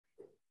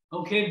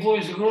Okay,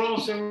 boys and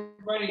girls,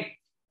 everybody,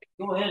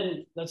 go ahead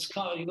and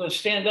you're going to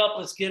stand up.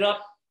 Let's get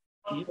up.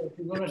 If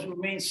you're going to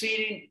remain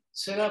seated,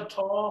 sit up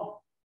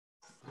tall.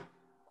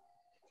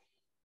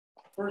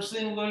 First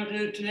thing we're going to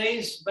do,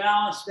 today's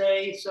balance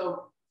day.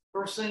 So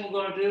first thing we're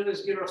going to do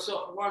is get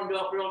ourselves warmed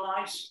up real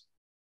nice.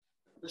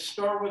 Let's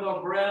start with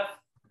our breath.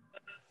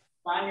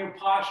 Find your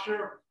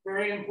posture.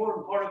 Very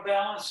important part of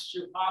balance is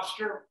your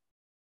posture.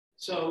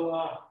 So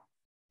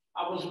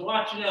I was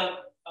watching a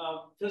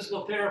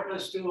physical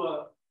therapist do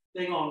a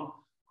thing on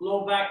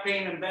low back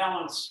pain and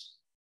balance.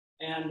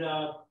 And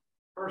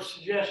her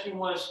suggestion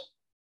was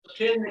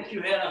pretend that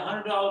you had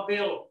a $100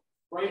 bill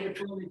right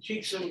between the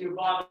cheeks of your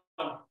bottom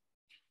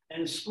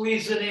and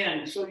squeeze it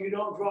in so you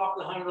don't drop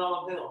the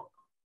 $100 bill.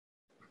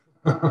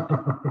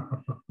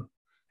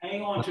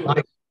 Hang on to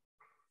it.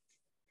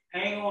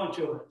 Hang on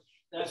to it.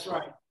 That's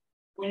right.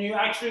 When you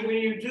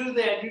do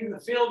that, you can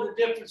feel the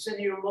difference in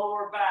your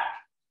lower back.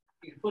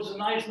 It puts a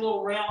nice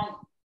little round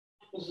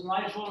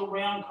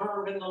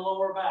curve in the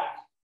lower back,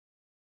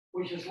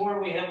 which is where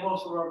we have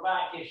most of our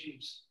back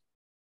issues.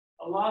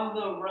 A lot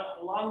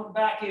of the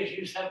back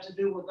issues have to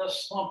do with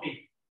us slumping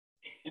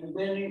and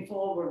bending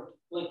forward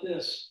like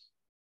this.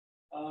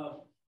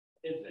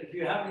 If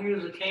you have to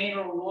use a cane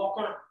or a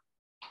walker,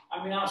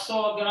 I mean, I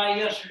saw a guy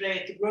yesterday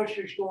at the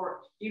grocery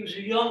store. He was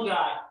a young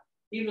guy.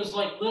 He was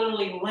like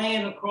literally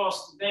laying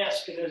across the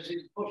basket as he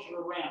was pushing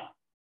around.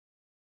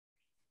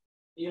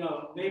 You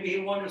know, maybe he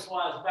wonders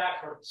why his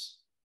back hurts.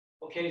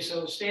 Okay,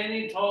 so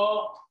standing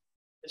tall,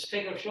 let's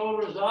take our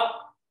shoulders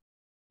up,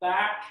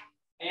 back,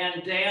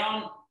 and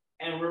down,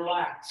 and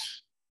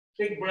relax.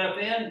 Big breath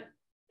in.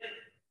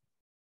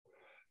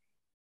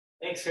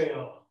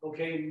 Exhale.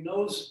 Okay,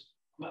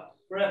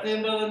 breath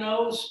in by the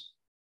nose,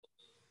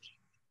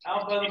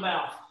 out by the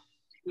mouth.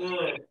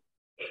 Good.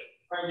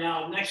 Right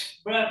now,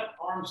 next breath,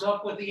 arms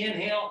up with the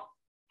inhale.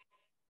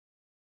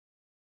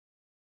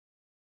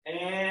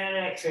 And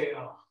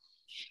exhale.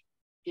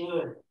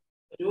 Good.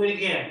 Do it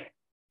again.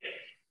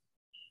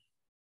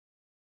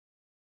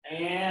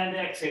 And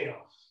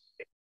exhale.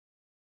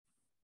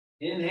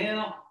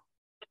 Inhale.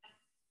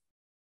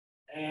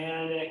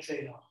 And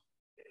exhale.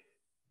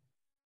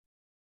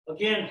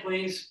 Again,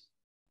 please.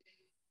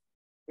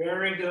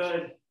 Very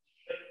good.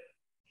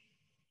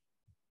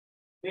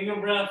 Bigger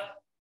breath.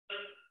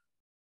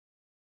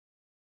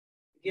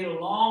 Get a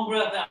long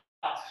breath out.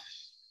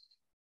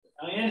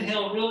 Now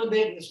inhale really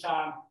big this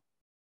time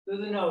through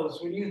the nose.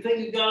 When you think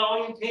you've got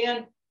all you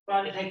can,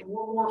 try to take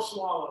one more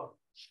swallow.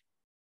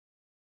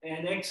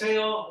 And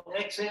exhale,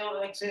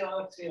 exhale,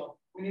 exhale, exhale.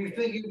 When you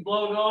think you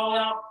blow it all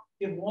out,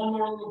 give one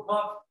more little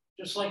puff,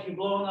 just like you're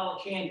blowing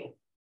out a candle.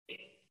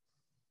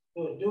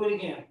 Good. Do it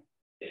again.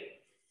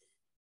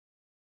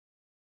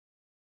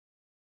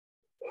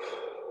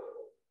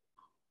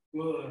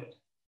 Good.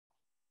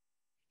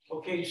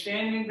 Okay,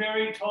 standing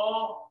very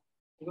tall.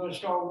 We're going to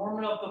start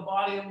warming up the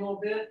body a little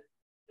bit.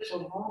 So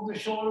move the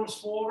shoulders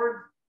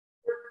forward.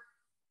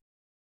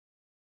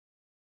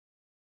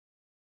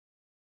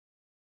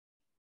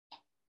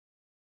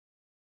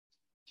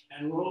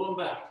 And roll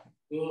them back.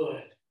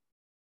 Good.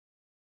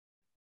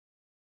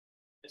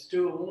 Let's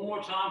do it one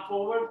more time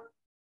forward.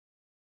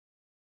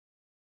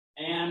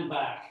 And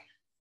back.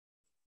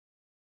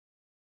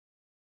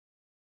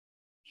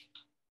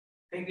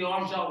 Take the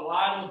arms out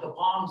wide with the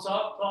palms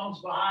up,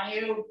 thumbs behind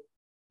you.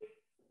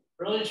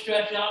 Really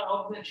stretch out,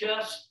 open the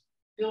chest.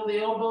 Feel the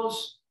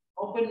elbows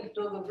open,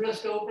 feel the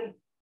wrist open.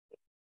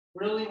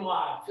 Really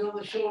wide. Feel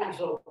the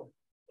shoulders open.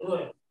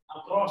 Good.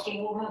 Now cross them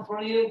over in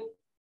front of you.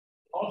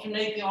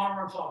 Alternate the arm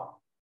on top.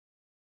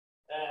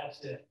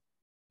 That's it.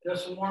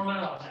 Just warming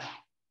up now.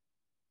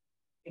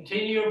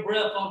 Continue your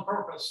breath on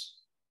purpose.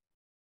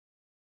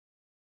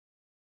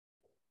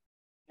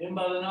 In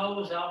by the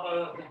nose, out by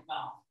the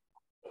mouth.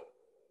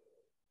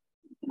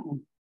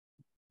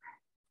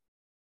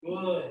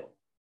 Good.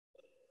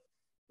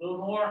 A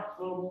little more,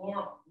 a little more,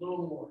 a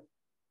little more.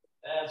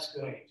 That's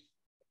great.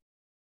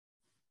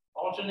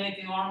 Alternate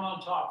the arm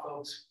on top,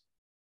 folks.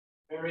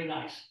 Very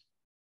nice.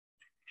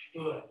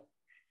 Good.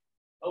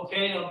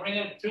 Okay, I'll bring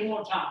it 2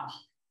 more times.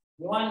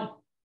 1,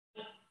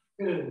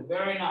 2.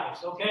 Very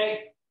nice.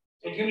 Okay.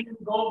 So give me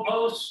the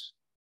goalposts.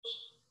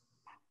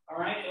 All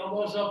right,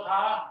 elbows up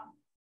high.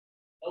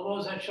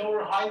 Elbows at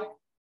shoulder height.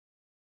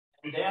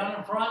 And down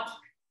in front.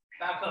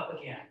 Back up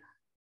again.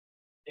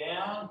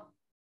 Down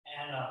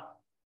and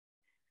up.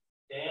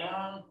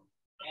 Down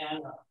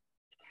and up.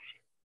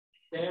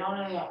 Down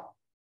and up.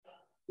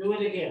 Do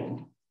it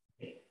again.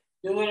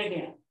 Do it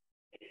again.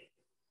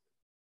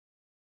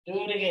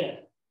 Do it again.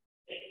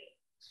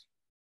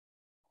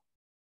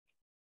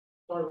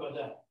 Sorry about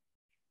that.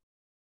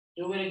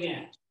 Do it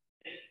again.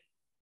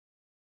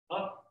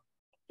 Up,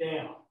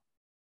 down.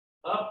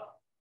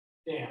 Up,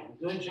 down.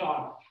 Good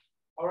job.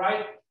 All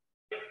right.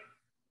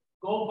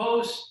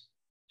 Goalpost.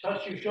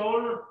 Touch your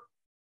shoulder.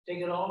 Take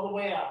it all the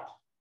way out.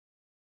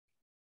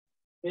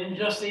 Then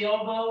just the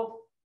elbow.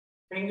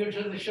 Finger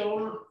to the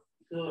shoulder.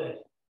 Good.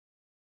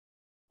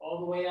 All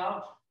the way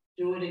out.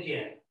 Do it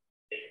again.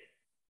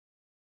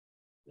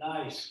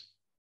 Nice.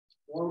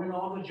 Warming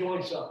all the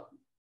joints up.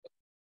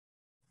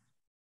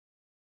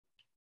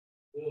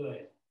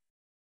 Good.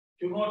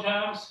 2 more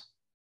times.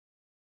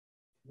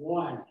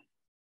 1,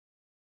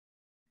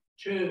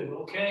 2,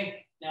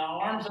 okay? Now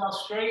arms out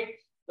straight.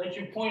 Let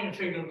your pointer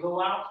finger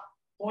go out.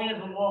 Point at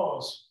the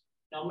walls.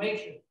 Now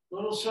make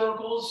little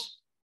circles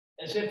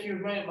as if you're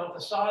going about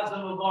the size of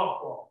a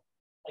golf ball.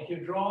 Like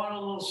you're drawing a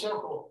little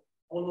circle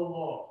on the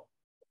wall.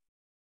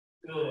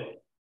 Good.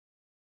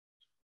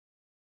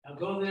 Now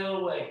go the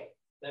other way.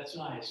 That's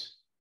nice.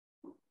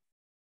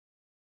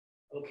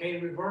 Okay,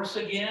 reverse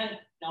again.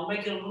 Now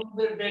make it a little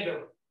bit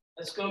bigger.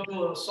 Let's go to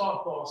a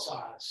softball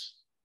size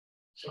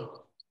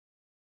circle.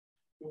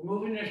 You're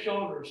moving your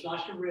shoulders,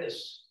 not your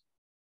wrists.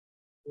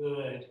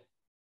 Good.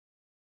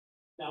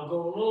 Now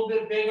go a little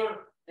bit bigger,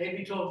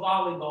 maybe to a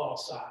volleyball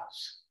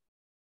size.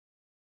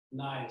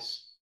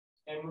 Nice.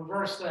 And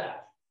reverse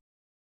that.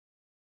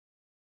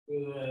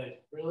 Good.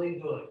 Really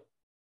good.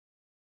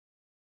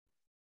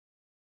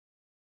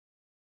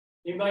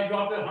 Anybody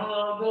drop that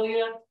 $100 bill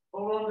yet?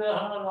 Hold on to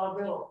that $100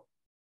 bill.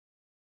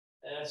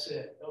 That's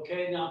it.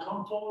 Okay, now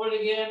come forward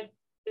again.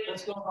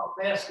 Let's go about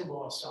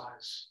basketball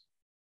size.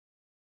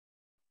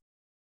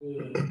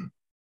 Good.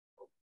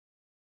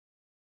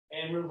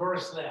 And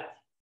reverse that.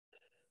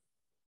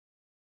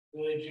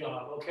 Good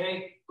job.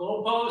 Okay,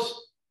 goalpost.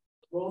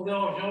 Roll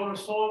the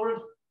shoulders forward.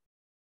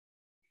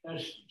 And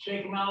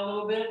shake them out a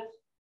little bit.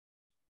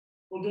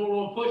 We'll do a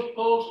little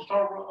push-pull to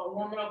start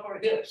warming up our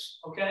hips.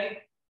 Okay?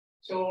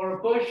 So on a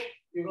push,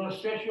 you're going to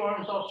stretch your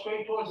arms out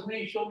straight towards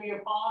me. Show me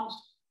your palms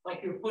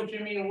like you're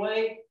pushing me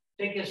away.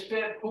 Take a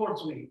step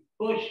towards me.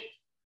 Push.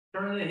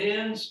 Turn the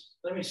hands.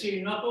 Let me see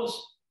your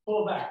knuckles.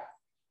 Pull back.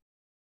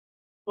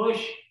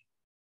 Push.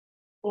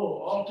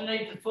 Pull.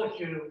 Alternate the foot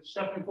you're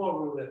stepping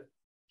forward with.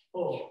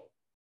 Pull.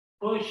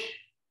 Push.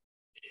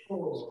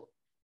 Pull.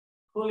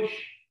 Push.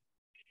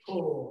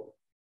 Pull.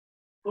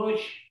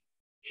 Push.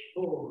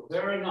 Pull.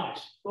 Very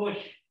nice. Push.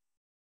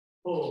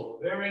 Pull.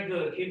 Very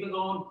good. Keep it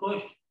going.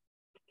 Push.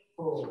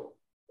 Pull.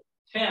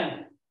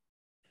 10,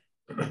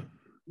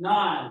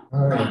 9,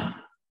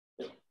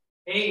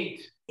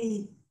 8,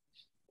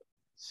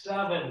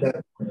 7,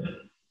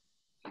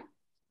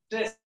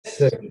 6,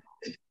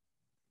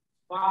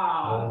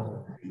 5,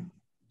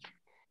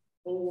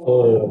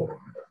 4,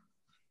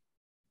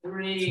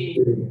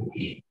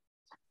 3,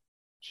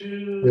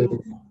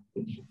 2,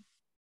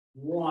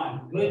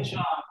 1. Good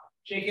job.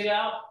 Check it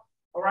out.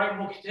 All right,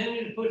 we'll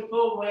continue to push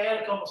pull. We'll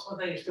add a couple of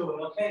things to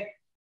it, okay?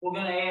 We're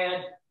going to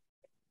add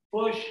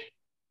push,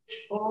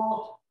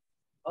 pull,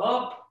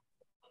 up,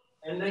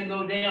 and then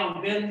go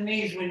down. Bend the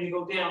knees when you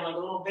go down, like a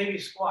little baby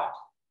squat.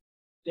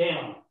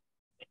 Down.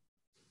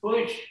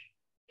 Push,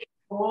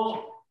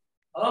 pull,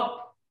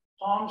 up,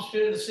 palms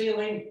to the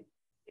ceiling,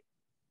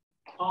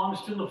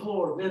 palms to the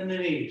floor. Bend the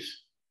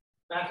knees.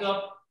 Back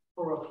up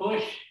for a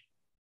push,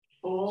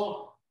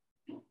 pull,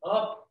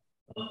 up,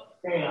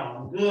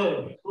 down.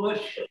 Good.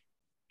 Push,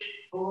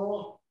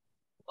 pull,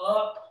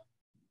 up,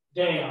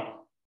 down.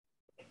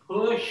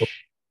 Push,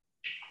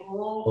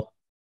 pull,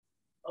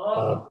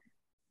 up,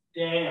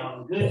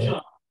 down. Good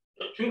job.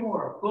 2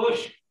 more.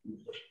 Push,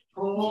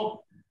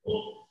 pull,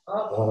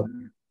 up,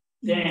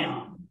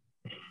 down.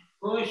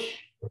 Push,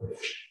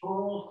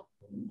 pull,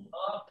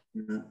 up,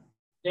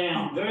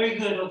 down. Very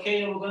good.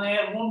 Okay, we're going to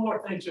add one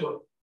more thing to it.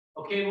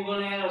 Okay, we're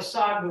going to add a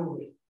side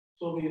movement.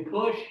 So we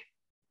push,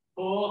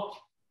 pull,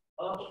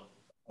 up,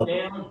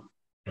 down,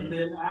 and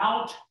then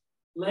out.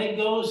 Leg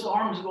goes,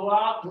 arms go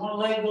out. One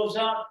leg goes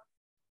out,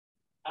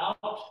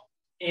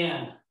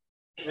 in.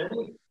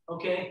 Ready?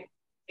 Okay.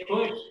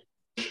 Push,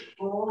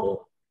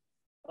 pull,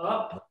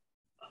 up,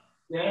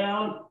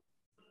 down,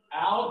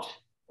 out,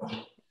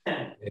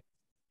 in.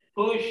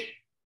 Push,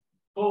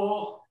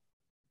 pull,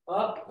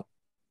 up,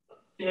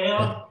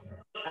 down,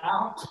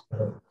 out,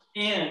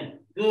 in.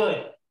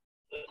 Good.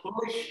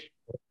 Push,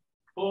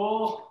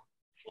 pull,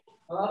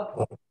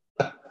 up,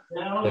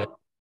 down,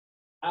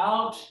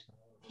 out,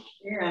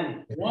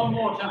 in. One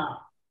more time.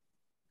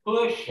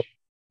 Push,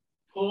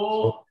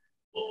 pull,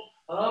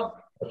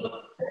 up,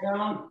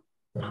 down,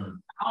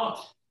 out,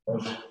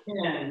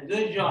 in.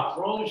 Good job.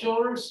 Roll the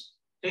shoulders.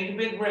 Take a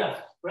big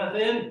breath. Breath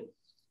in,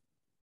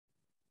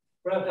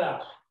 breath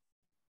out.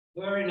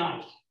 Very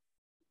nice.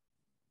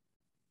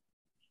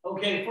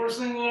 Okay, first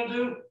thing we're going to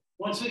do,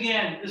 once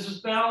again, this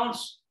is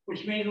balance,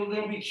 which means we're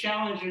going to be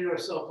challenging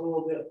yourself a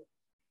little bit.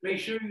 Make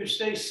sure you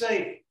stay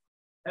safe.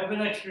 Have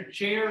an extra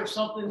chair or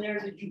something there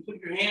that you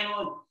put your hand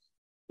on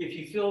if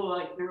you feel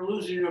like you're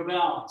losing your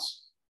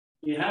balance.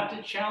 You have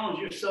to challenge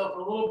yourself a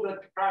little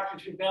bit to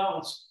practice your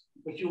balance,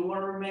 but you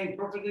want to remain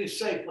perfectly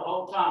safe the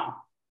whole time.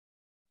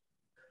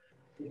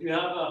 If you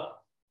have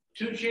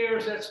 2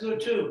 chairs, that's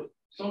good too.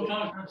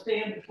 Sometimes I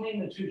stay in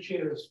between the 2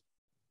 chairs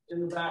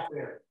in the back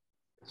there.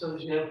 So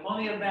that you have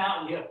plenty of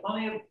balance, you have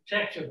plenty of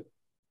protection.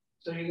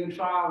 So you can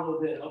try a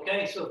little bit,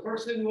 okay? So the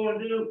first thing we're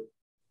gonna do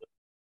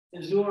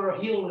is do our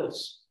heel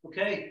lifts,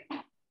 okay?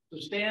 So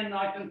stand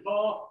nice and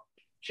tall,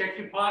 check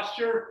your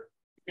posture,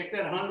 check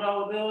that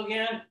 $100 bill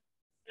again,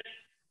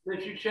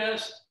 lift your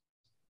chest,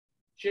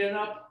 chin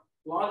up,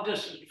 A lot of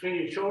distance between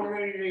your shoulder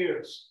and your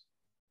ears.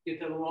 Get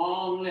the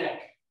long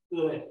neck.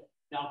 Good.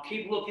 Now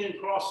keep looking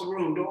across the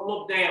room. Don't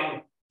look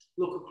down.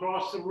 Look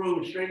across the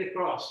room, straight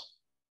across.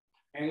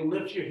 And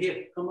lift your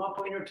hip. Come up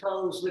on your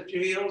toes. Lift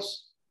your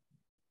heels.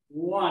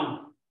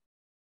 1,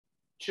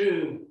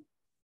 2,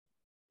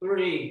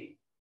 3,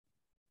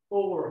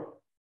 4,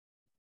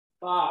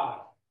 5,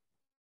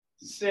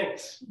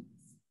 6,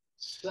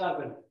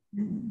 7,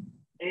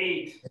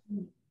 8,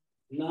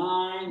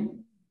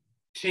 9,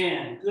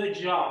 10. Good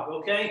job,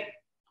 okay?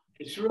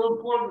 It's real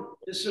important.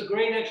 This is a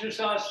great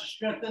exercise to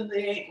strengthen the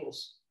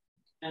ankles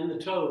and the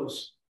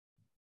toes.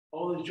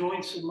 All the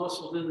joints and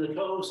muscles in the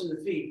toes and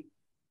the feet.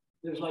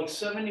 There's like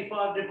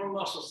 75 different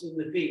muscles in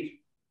the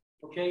feet.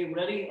 Okay,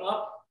 ready?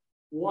 Up.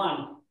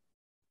 1,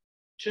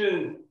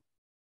 2,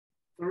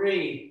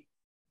 3,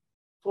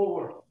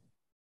 4,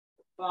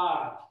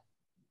 5,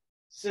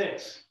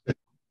 6,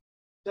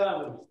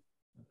 7,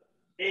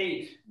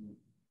 8,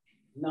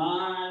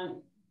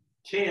 9,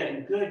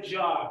 10. Good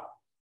job.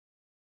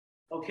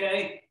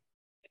 Okay.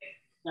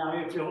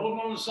 Now, if you're holding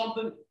on to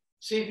something,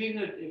 see if you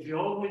can, if you're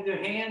holding with your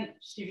hand,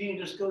 see if you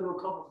can just go to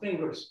a couple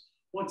fingers.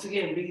 Once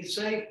again, be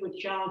safe, but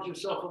challenge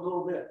yourself a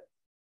little bit.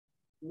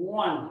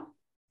 1,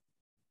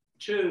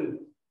 2,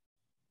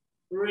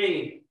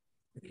 3,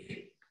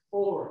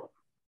 4,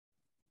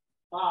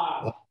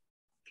 5,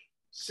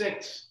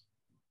 6,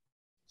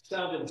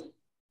 7,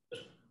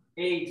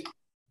 8,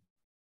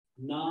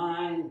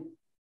 9,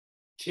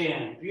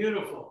 10.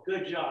 Beautiful.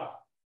 Good job.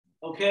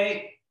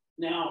 Okay.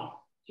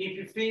 Now, keep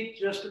your feet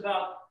just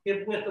about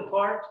hip width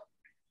apart.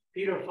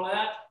 Feet are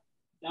flat.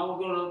 Now we're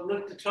going to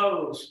lift the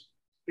toes.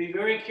 Be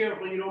very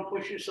careful you don't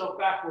push yourself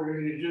backward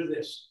when you do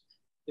this.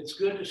 It's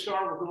good to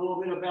start with a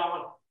little bit of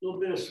balance, a little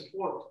bit of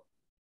support,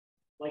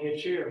 like a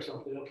chair or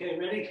something. Okay,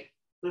 ready?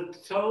 Lift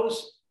the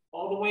toes,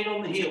 all the weight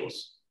on the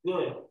heels.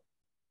 Good.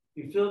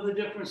 You feel the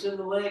difference in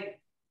the leg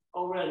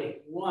already.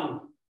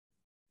 1,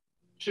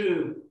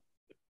 2,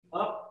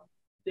 up,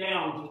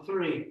 down for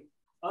 3,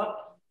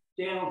 up,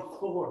 down for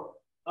 4,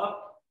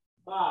 up,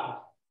 5,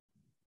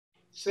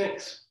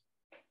 6,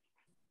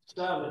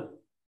 7,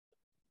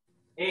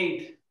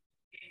 8,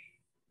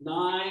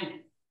 9,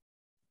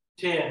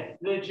 10.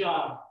 Good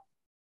job.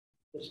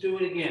 Let's do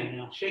it again.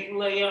 Now shake the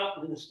leg out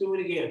and let's do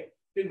it again.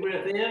 Big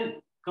breath in,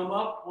 come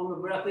up on the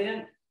breath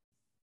in,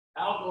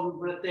 out on the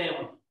breath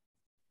down.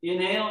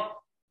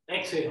 Inhale,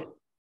 exhale.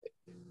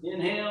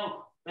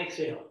 Inhale,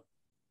 exhale.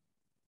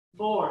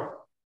 4,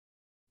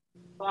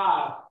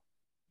 5,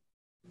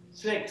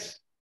 6,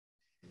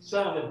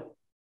 7,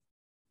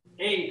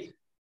 8,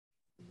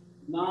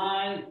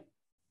 9,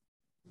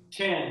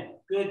 10.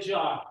 Good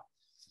job.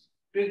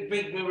 Big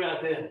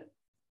breath in.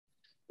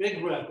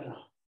 Big breath now.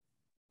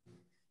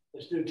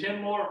 Let's do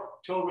 10 more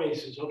toe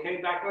raises.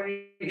 Okay, back on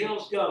your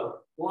heels, go.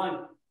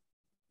 1,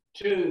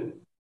 2,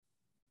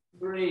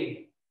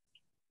 3,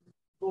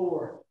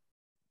 4,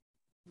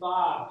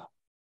 5,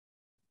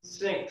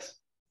 6,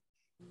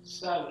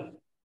 7,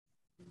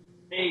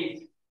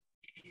 8,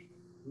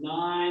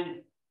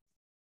 9,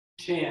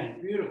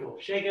 10. Beautiful.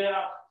 Shake it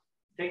out.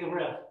 Take a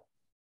breath.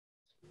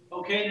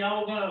 Okay,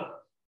 now we're going to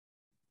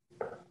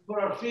put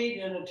our feet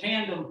in a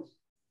tandem.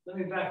 Let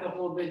me back up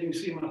a little bit. You can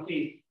see my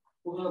feet.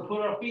 We're going to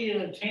put our feet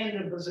in a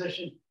tandem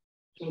position.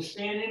 So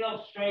standing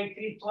up straight,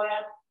 feet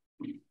flat.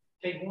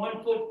 Take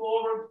one foot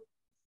forward.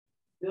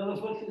 The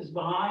other foot is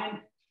behind,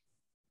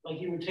 like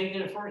you were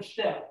taking a first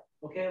step.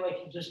 Okay, like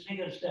you just take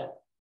a step.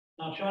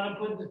 Now try to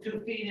put the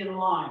 2 feet in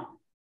line.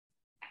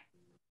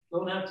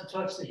 Don't have to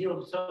touch the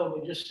heel to toe,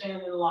 but just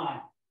stand in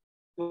line.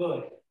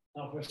 Good.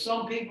 Now for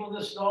some people,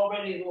 this is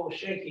already a little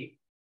shaky.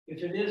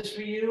 If it is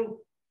for you,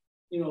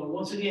 you know,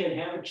 once again,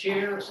 have a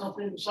chair or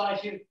something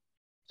beside you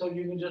so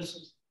you can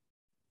just,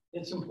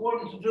 it's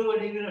important to do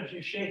it even if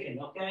you're shaking,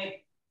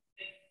 okay?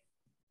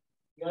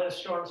 You got to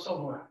start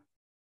somewhere.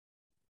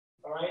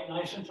 All right,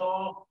 nice and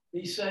tall,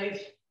 be safe.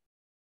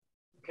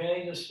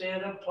 Okay, just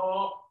stand up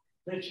tall,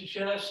 lift your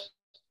chest,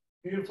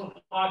 beautiful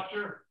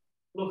posture,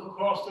 look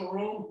across the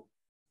room.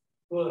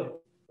 Good.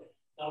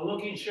 Now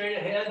looking straight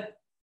ahead,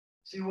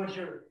 see what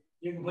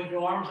you can put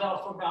your arms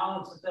out for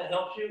balance if that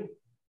helps you.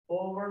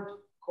 Forward,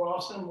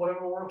 cross them,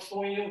 whatever works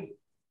for you.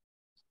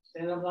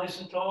 Stand up nice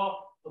and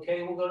tall.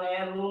 Okay, we're going to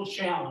add a little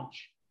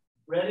challenge.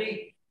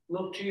 Ready?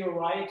 Look to your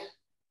right.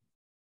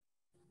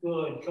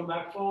 Good. Come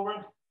back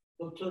forward.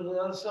 Look to the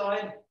other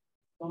side.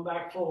 Come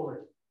back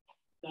forward.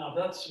 Now, if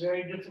that's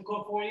very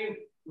difficult for you,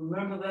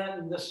 remember that,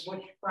 and this is what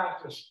you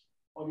practice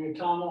on your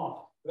time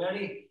off.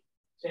 Ready?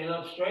 Stand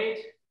up straight.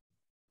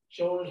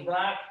 Shoulders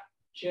back.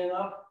 Chin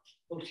up.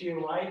 Look to your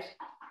right.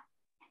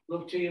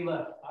 Look to your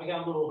left. I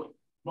got a little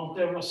bump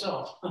there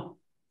myself.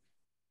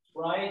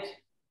 Right,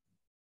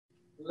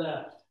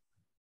 left,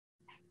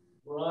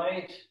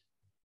 right,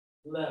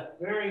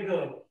 left. Very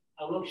good.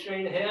 Now look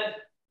straight ahead.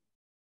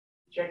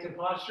 Check the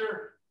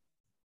posture.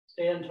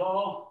 Stand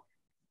tall.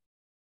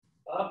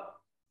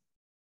 Up,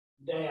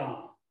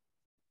 down.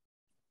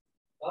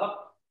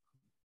 Up,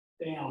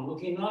 down.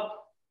 Looking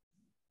up.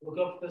 Look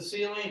up at the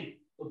ceiling.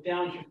 Look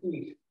down at your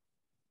feet.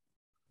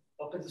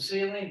 Up at the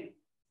ceiling.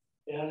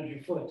 Down is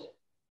your foot.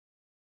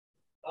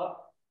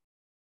 Up,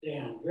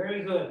 down.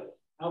 Very good.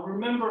 Now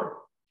remember,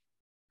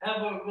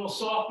 have a real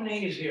soft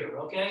knees here,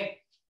 okay?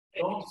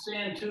 Don't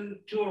stand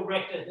too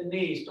erect at the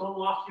knees. Don't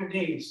lock your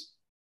knees.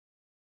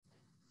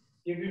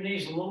 Give your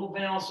knees a little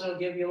bounce. It'll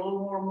give you a little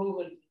more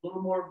movement, a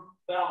little more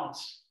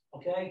balance,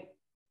 okay?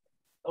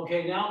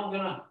 Okay, now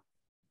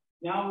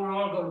we're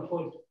all gonna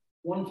put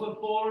one foot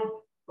forward,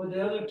 put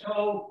the other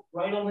toe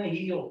right on the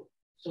heel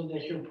so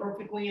that you're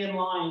perfectly in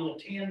line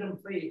with tandem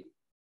feet.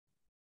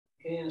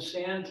 Okay, and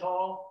stand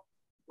tall.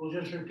 We'll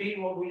just repeat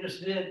what we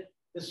just did.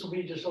 This will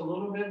be just a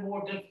little bit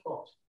more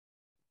difficult.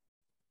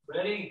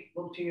 Ready?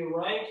 Look to your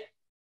right.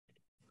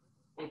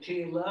 Look to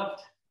your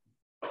left.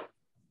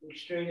 Look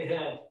straight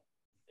ahead.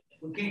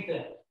 Repeat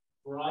that.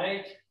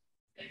 Right.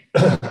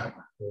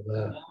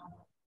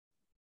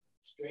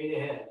 Straight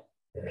ahead.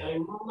 Okay,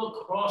 we'll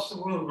look across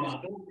the room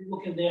now. Don't be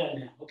looking down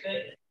now,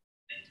 okay?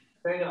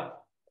 Straight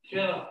up.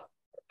 Shut up.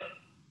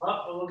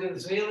 Up and look at the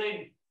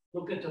ceiling.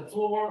 Look at the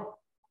floor.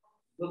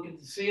 Look at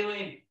the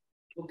ceiling.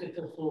 Look at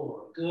the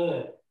floor.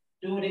 Good.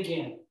 Do it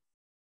again.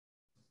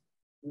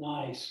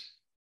 Nice.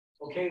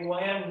 Okay, we'll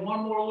add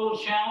one more little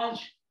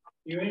challenge.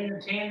 You're in your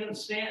tandem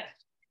stance.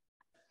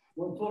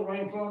 One foot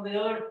right in front of the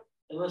other,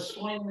 and let's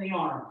swing the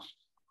arms.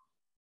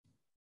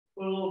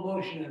 Put a little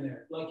motion in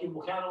there, like you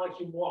kind of like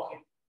you're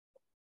walking,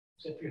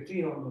 except your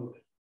feet aren't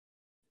moving.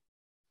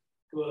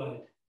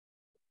 Good.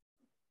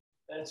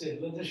 That's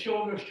it. Let the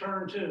shoulders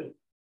turn too.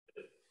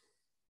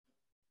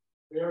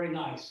 Very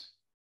nice.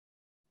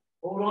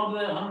 Hold on to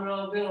that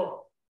 $100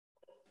 bill.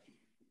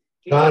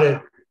 Got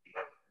it.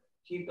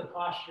 Keep the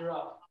posture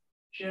up.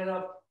 Chin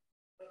up.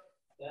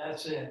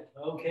 That's it.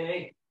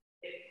 Okay.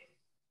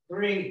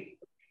 3,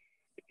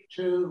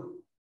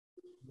 2,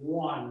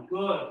 1.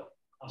 Good.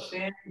 Now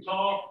standing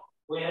tall.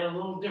 We had a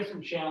little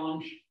different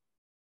challenge.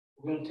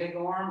 We're going to take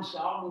arms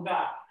out and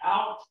back.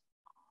 Out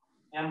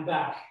and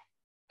back.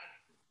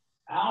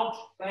 Out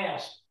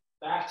fast.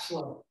 Back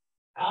slow.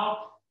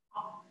 Out,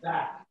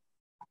 back.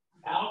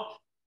 Out,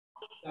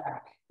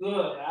 back.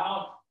 Good.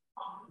 Out,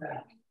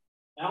 back.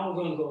 Now we're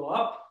going to go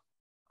up,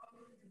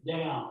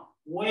 down,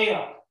 way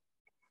up.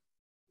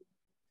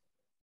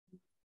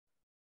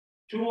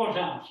 2 more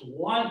times.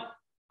 1,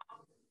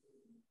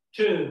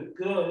 2.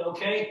 Good.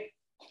 Okay.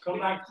 Come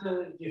back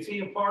to your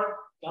feet apart.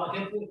 Now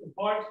hip width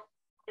apart.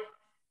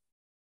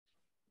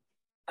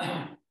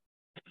 And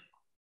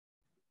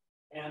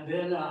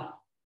then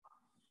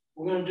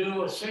we're going to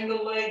do a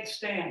single leg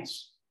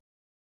stance,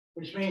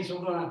 which means we're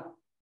going to,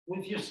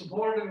 with your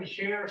support of a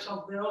chair or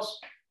something else,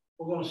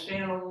 we're going to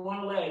stand on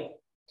one leg.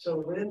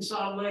 So the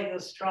inside leg,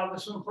 let's try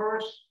this one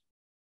first.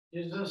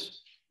 Is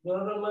this the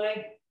other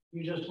leg?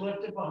 You just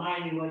lift it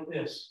behind you like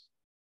this.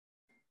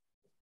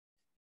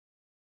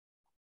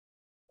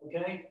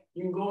 Okay?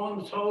 You can go on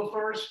the toe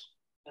first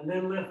and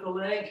then lift the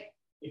leg.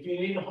 If you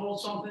need to hold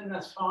something,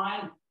 that's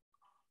fine.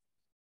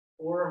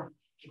 Or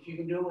if you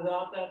can do it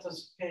without that,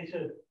 that's okay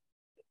too.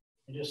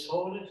 And just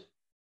hold it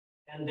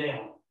and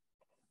down.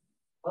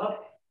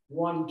 Up,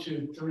 1,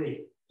 2,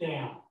 3,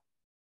 down.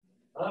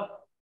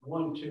 Up,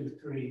 1, 2,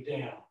 3,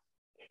 down.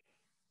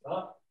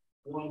 Up,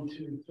 1,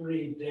 2,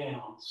 3,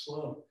 down.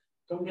 Slow.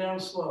 Come down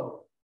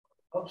slow.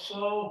 Up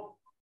slow,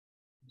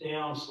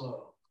 down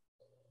slow.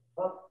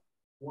 Up,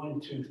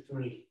 1, 2,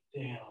 3,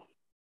 down.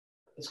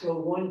 Let's go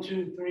 1,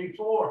 2, 3,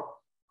 4,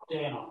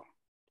 down.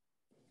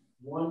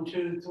 1,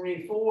 2,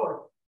 3,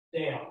 4,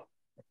 down.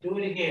 Do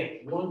it again.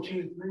 1,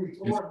 2, 3,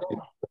 4,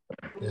 down.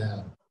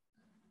 Yeah.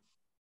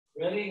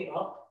 Ready?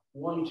 Up.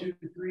 1, 2,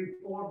 3,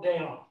 4,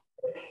 down.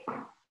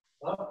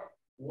 Up.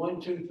 1,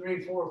 2,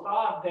 3, 4,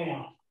 5,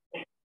 down.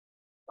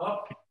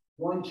 Up.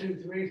 1,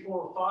 2, 3,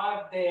 4,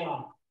 5,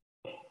 down.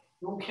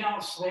 Don't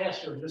count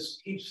faster.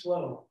 Just keep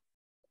slow.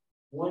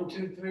 1,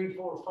 2, 3,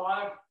 4,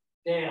 5,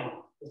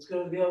 down. Let's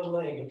go to the other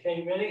leg.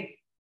 Okay, ready?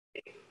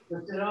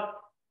 Lift it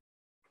up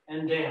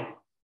and down.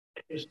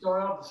 Just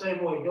start out the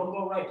same way. Don't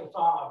go right to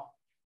 5.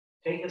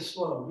 Take it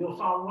slow. You'll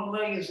find one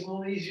leg is a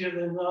little easier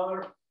than the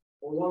other,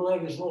 or one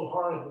leg is a little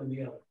harder than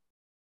the other.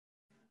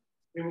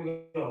 Here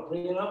we go.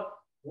 Bring it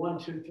up. 1,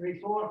 2, 3,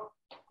 4.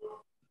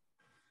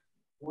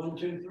 1,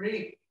 2,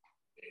 3.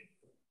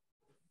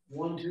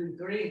 1, 2,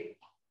 3.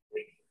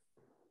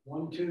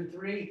 1, 2,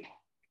 3.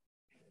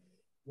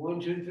 1,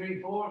 2,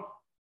 3, 4.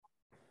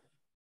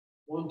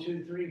 1,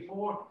 2, 3,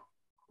 4.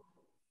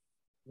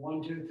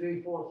 1, 2,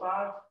 3, 4,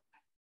 5.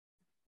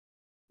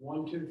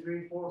 1, 2,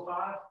 3, 4,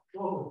 5.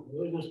 Whoa,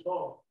 goodness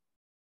ball.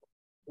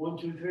 1,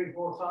 2, 3,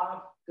 4,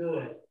 5.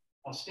 Good.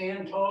 Now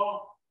stand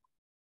tall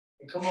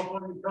and come up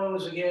on your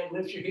toes again.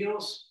 Lift your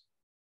heels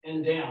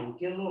and down.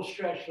 Get a little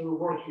stretch from the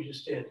work you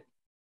just did.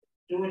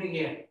 Do it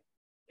again.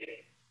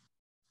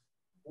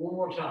 One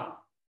more time.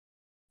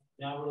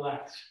 Now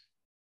relax.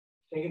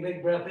 Take a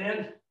big breath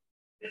in.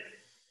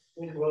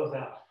 And breath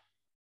out.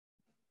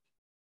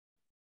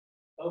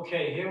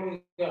 Okay, here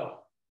we go.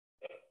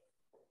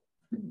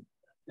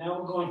 Now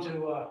we're going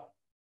to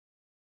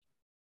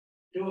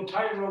do a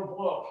tightrope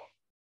walk.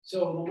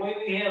 So the way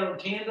we had our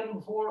tandem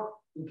before,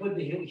 we put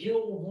the heel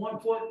of one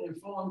foot in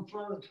front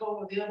of the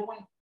toe of the other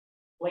one.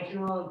 like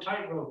you're on a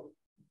tightrope.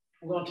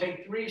 We're going to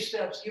take 3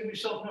 steps. Give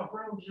yourself enough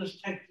room to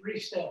just take 3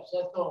 steps.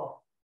 That's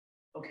all.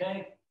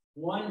 Okay?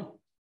 1,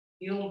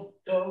 heel,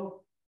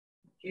 toe,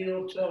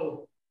 heel,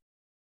 toe,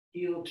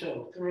 heel,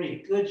 toe.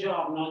 3. Good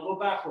job. Now go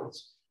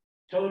backwards.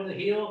 Toe to the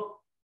heel,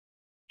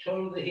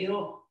 toe to the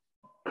heel,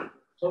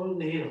 toe to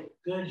the heel.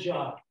 Good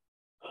job.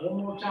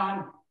 One more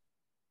time.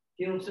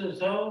 Heel to the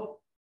toe,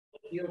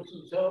 heel to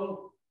the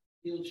toe,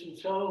 heel to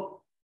the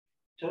toe,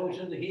 toe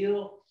to the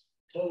heel,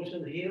 toe to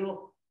the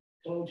heel,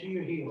 toe to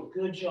your heel.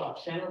 Good job.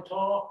 Stand up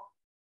tall.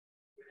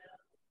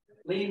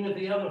 Lead with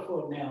the other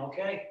foot now,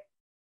 okay?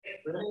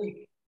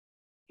 Ready?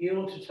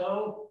 Heel to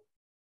toe,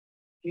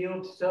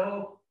 heel to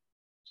toe,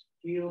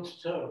 heel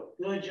to toe.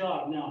 Good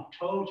job. Now,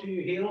 toe to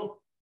your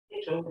heel,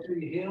 toe to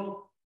your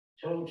heel,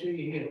 toe to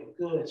your heel.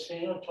 Good.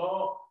 Stand up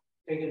tall.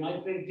 Take a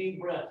nice big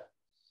deep breath.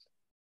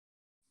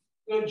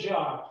 Good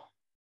job.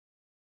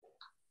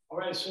 All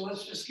right, so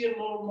let's just get a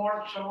little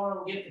march. I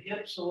want to get the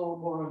hips a little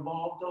more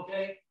involved,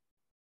 okay?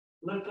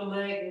 Lift the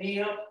leg, knee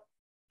up.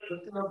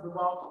 Lift it up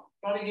about,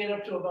 try to get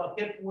up to about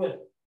hip width,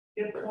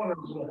 hip pointers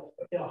width,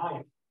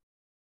 height.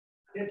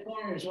 Hip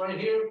pointers right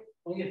here.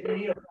 We'll get the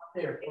knee up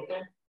there,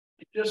 okay?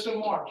 Just a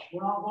march.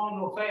 We're not going to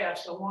go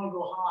fast. I want to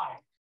go high.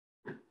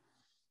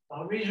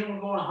 The reason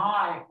we're going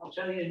high, I'll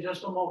tell you in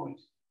just a moment.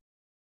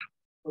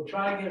 We'll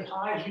try to get as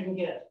high as you can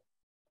get.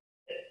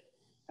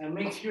 And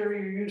make sure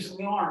you're using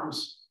the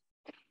arms.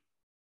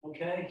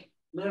 Okay?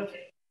 Lift,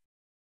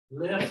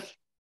 lift,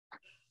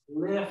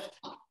 lift,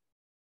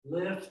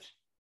 lift,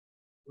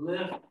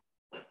 lift,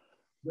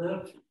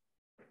 lift,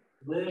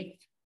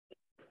 lift,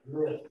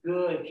 lift.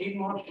 Good. Keep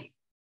marching.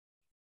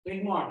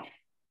 Big march.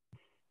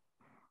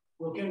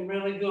 Looking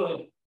really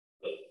good.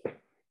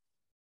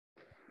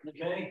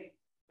 Okay?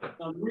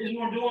 Now, the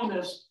reason we're doing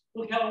this,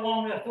 look how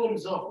long that foot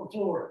is off the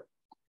floor.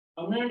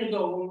 A minute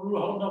ago, when we were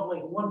holding up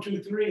like 1,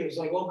 2, 3, it's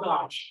like, oh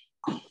gosh.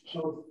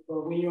 So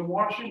when you're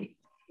marching,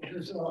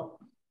 there's a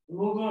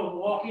movement of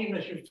walking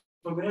that you're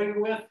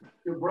familiar with,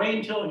 your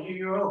brain tells you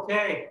you're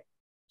okay.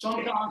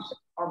 Sometimes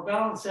our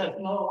balance has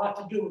a lot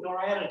to do with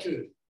our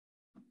attitude,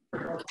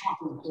 our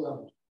confidence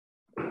level.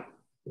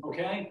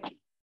 Okay?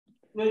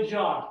 Good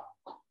job.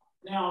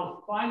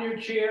 Now, find your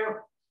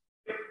chair,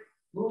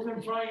 move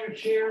in front of your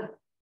chair.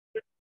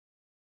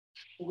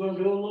 We're going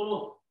to do a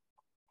little,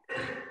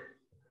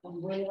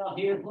 I'm bringing it out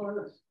here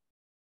for us.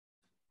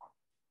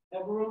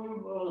 Have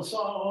room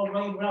all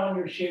right around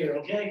your chair,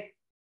 okay?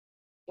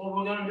 What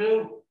we're going to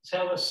do is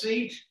have a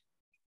seat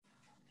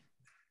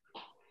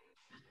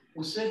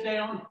and sit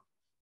down,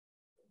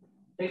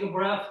 take a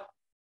breath.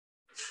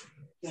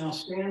 Now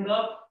stand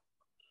up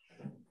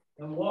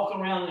and walk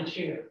around the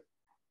chair.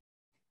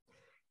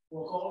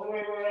 Walk all the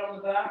way around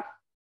the back,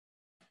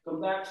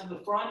 come back to the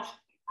front,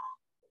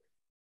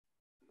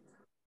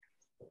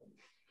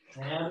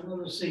 and have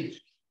another seat.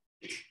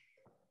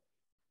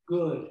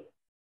 Good.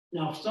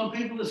 Now, some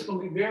people, this is going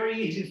to be very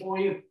easy for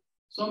you.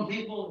 Some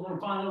people are going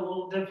to find it a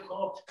little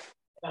difficult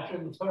after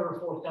the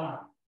 3rd or 4th time.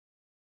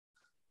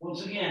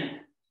 Once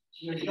again,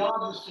 your job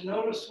is to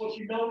notice what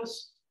you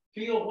notice,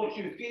 feel what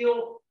you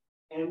feel,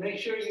 and make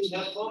sure you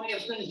have plenty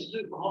of things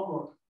to do for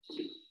homework.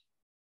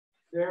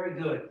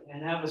 Very good.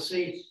 And have a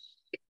seat.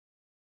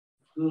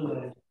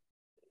 Good.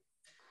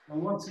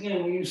 And once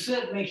again, when you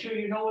sit, make sure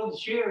you know where the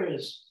chair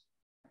is.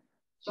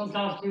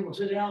 Sometimes people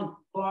sit down,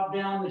 plop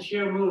down, the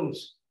chair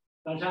moves.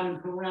 By the time you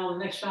come around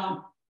the next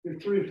time, you're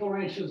 3 or 4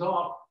 inches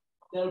off.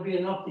 That'll be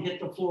enough to hit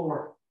the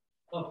floor.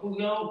 Up we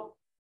go.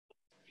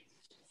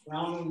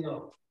 Down we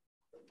go.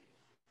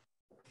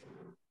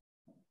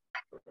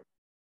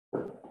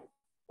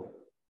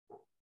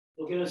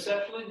 Looking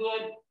exceptionally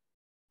good.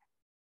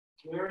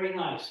 Very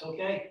nice,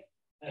 okay?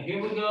 Now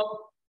here we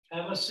go.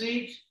 Have a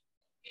seat.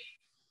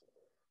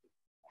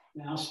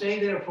 Now stay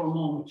there for a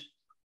moment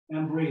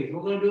and breathe.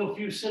 We're going to do a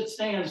few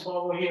sit-stands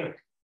while we're here.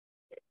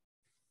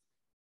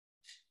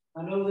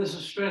 I know this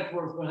is strength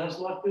work, but it has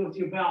a lot to do with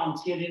your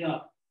balance getting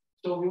up.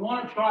 So we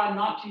want to try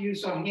not to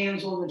use our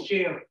hands on the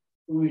chair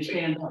when we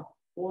stand up,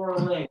 or our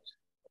legs.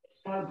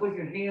 Try to put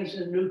your hands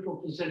in a neutral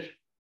position.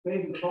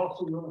 Maybe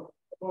cross your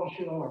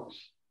arms.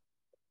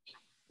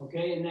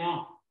 Okay, and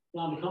now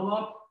to come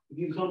up, if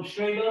you come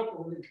straight up,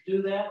 we can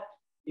do that.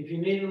 If you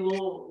need a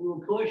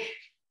little push,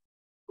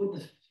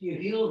 put your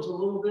heels a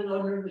little bit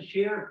under the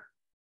chair.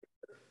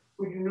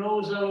 Put your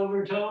nose out over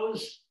your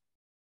toes.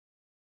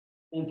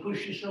 And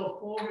push yourself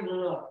forward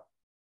and up.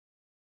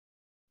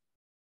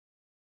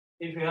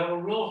 If you have a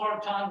real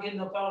hard time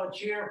getting up out of a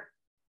chair,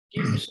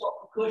 give yourself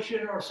a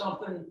cushion or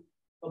something,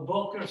 a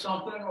book or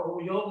something, or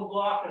a yoga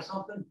block or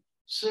something.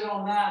 Sit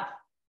on that,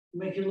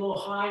 make it a little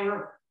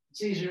higher.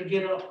 It's easier to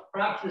get up,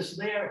 practice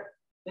there,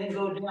 then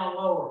go down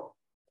lower.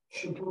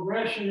 The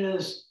progression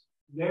is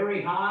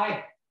very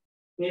high,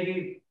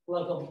 maybe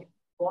like a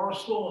bar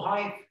stool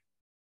height,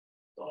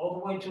 all the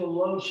way to a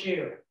low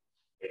chair.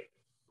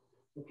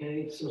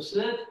 Okay, so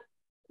sit,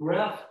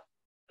 breath,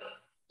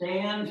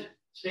 stand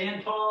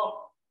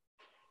tall,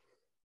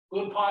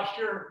 good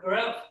posture,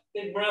 breath,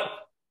 big breath,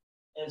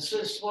 and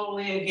sit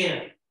slowly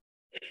again.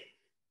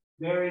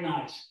 Very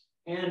nice.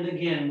 And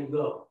again, we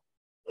go.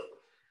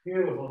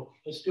 Beautiful.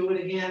 Let's do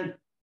it again.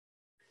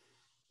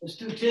 Let's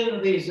do 10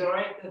 of these, all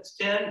right? That's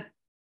 10.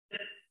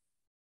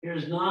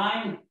 Here's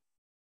 9.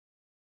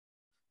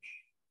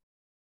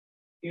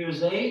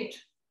 Here's 8.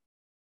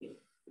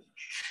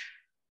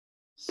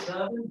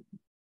 7.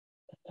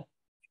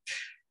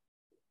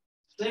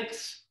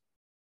 6.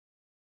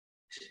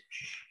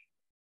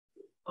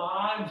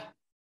 5.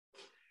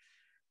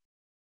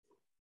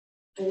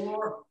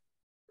 4.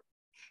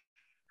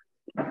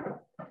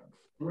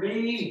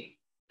 3.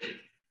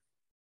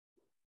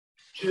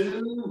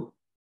 2.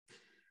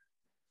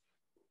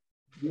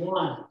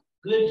 1.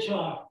 Good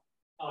job.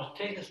 I'll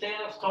take a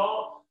stand up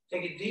tall,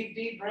 take a deep,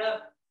 deep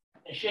breath,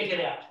 and shake it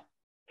out.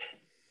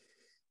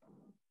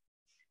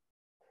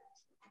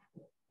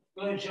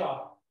 Good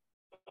job.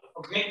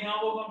 Okay,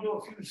 now we're going to do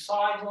a few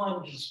side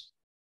lunges.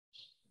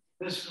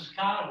 This is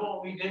kind of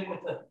what we did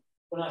with the,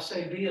 when I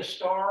say be a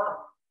star,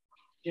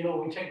 you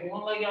know, we take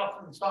one leg out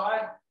from the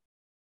side,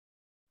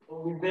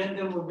 we bend,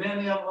 then we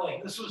bend the other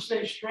leg. This one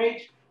stays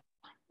straight,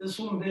 this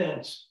one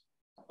bends,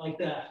 like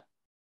that.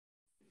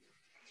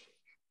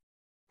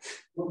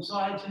 One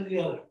side to the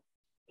other.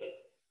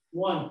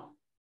 1,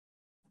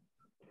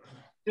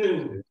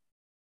 2,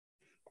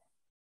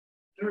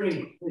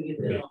 3, we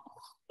get down.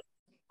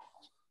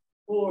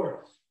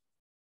 4,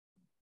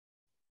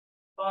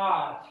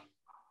 5,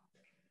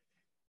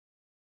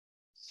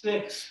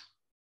 6,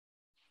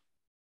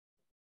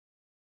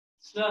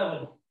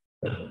 7.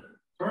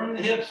 Turn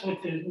the hips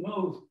with the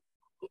move.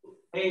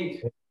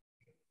 8,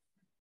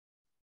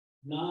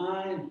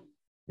 9,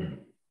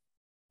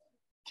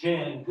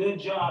 10. Good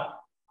job.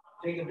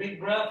 Take a big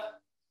breath.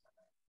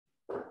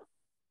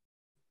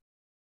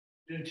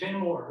 Do 10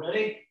 more.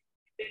 Ready?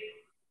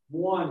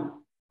 1,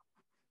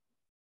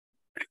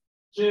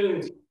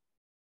 2,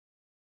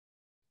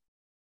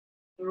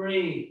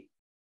 3,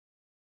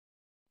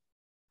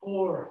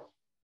 4,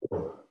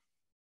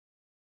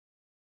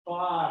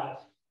 5,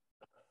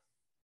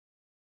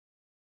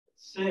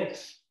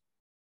 6,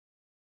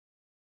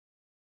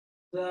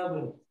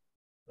 7,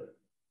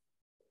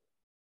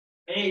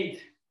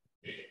 8,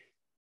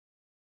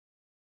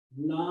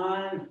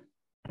 9,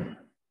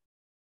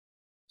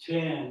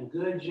 10.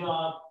 Good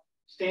job.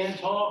 Stand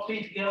tall,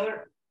 feet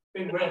together.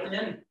 Big breath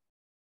in,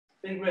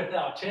 big breath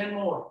out. 10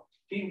 more.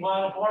 Feet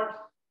wide apart.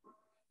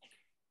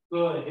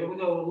 Good. Here we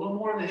go. A little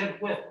more than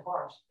hip width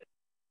apart.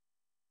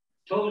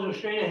 Toes are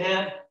straight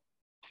ahead.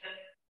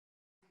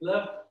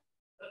 Left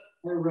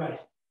and right.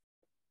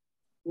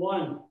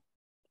 1,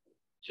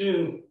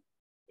 2,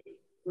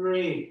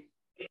 3,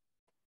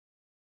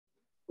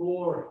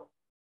 4,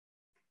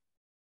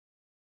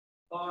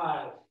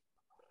 5,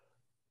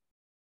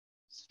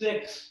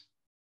 6,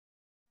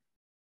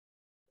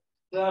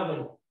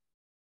 7,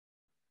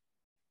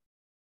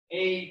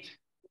 8,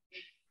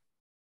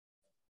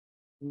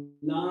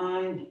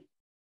 9,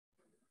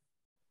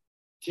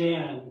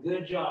 10.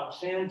 Good job.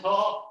 Stand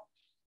tall.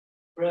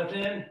 Breath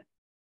in.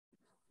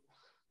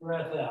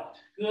 Breath out.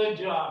 Good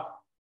job.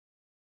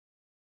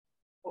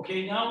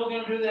 Okay, now we're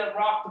going to do that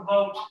rock the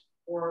boat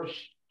or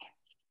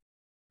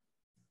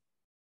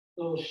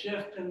little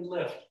shift and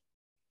lift.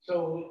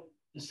 So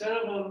instead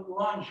of a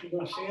lunge, you're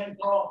going to stand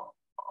tall.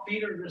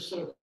 Feet are just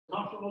sort of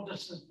comfortable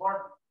distance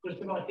apart,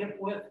 just about hip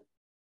width.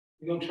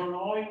 You're going to turn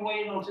all your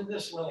weight onto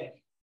this leg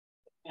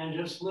and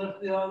just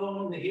lift the other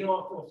one, the heel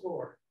off the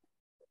floor.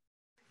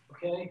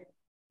 Okay?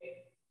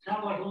 Kind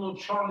of like a little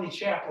Charlie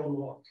Chaplin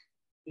walk,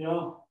 you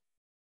know?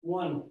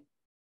 1,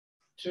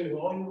 2,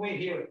 all your weight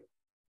here.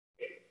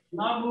 You're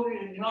not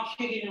moving, you're not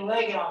kicking your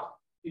leg out,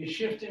 you're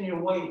shifting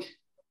your weight.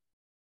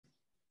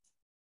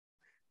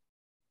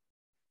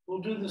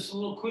 We'll do this a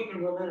little quicker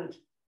in a minute.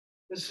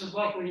 This is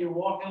like when you're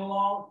walking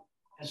along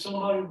and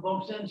somebody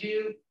bumps into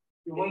you,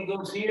 your weight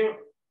goes here,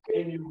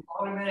 and you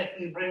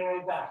automatically bring it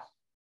right back.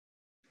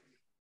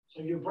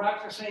 So you're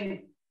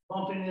practicing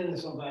bumping into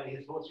somebody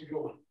is what you're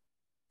doing.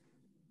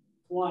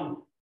 1,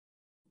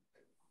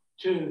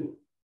 2,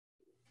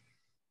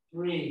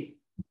 3,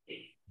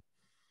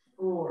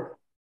 4,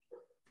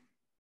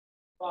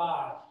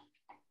 5,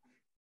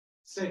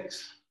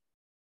 6,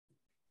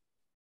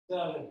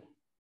 7,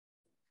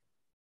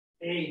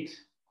 8,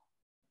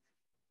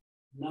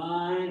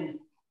 9,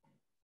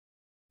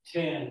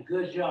 10.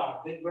 Good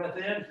job. Big breath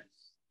in.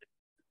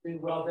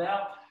 Big breath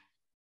out.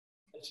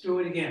 Let's do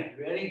it again.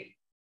 Ready?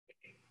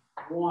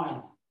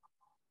 1,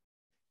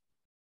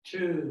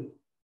 2,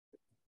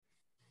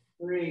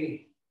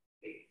 3,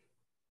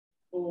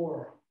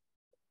 4,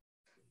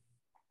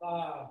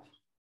 5,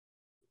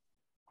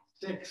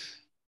 6,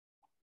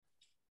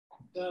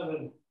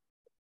 7,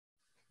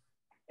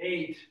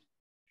 8,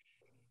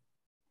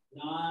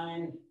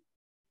 9,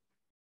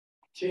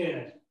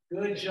 10.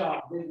 Good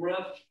job. Big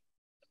breath.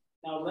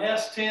 Now,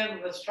 last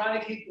 10, let's try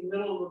to keep the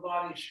middle of the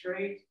body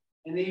straight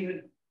and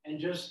even and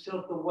just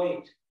tilt the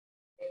weight.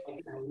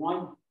 Okay,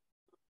 1,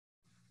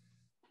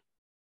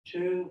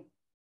 2,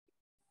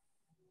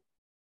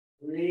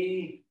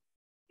 3,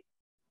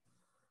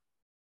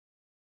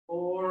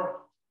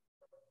 4,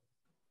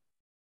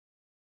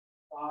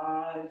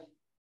 5,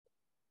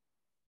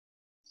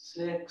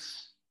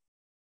 6,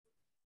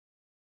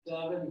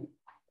 7,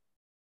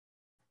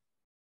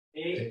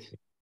 8,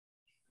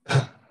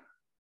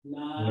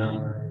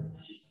 9,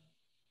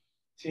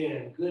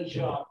 10. Good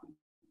job.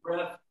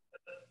 Breath.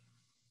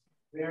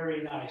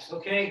 Very nice.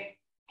 Okay.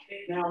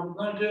 Now we're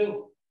going to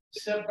do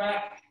step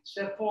back,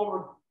 step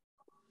forward,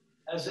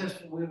 as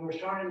if we were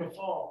starting to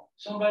fall.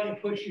 Somebody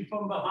push you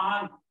from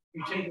behind.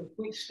 You take a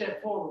quick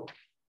step forward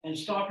and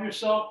stop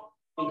yourself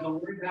and come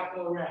right back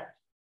erect.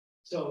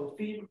 So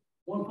feet,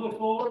 1 foot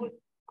forward,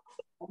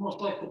 almost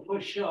like the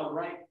push shove,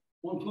 right?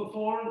 1 foot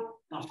forward.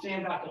 Now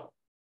stand back up.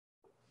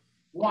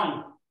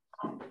 1.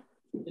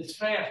 It's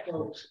fast,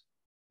 folks.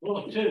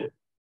 Look, 2,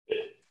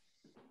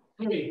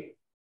 3,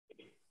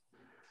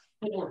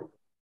 4.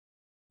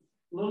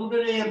 A little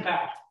bit of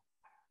impact.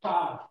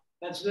 5.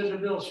 That's good to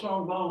build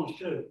strong bones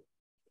too.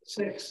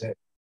 6,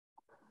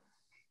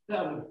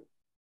 7,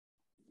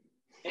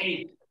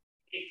 8,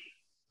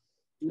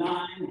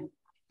 9,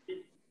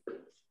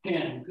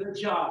 10. Good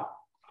job.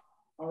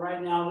 All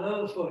right, now the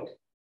other foot.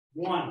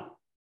 1,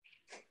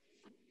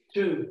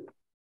 2,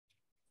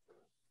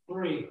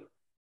 3,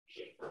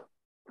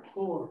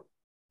 4,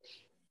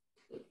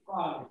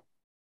 5,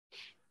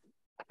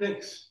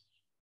 6,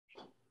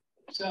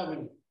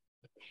 7,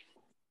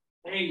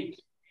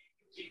 8,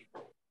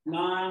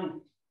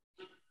 9,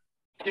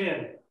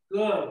 10.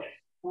 Good.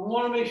 We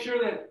want to make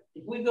sure that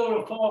if we go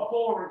to fall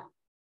forward,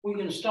 we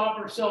can stop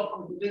ourselves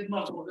with the big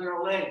muscles in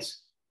our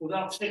legs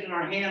without sticking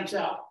our hands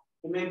out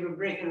and maybe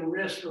breaking a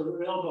wrist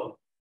or elbow.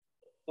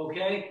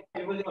 Okay,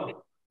 here we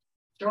go.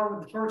 Start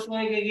with the first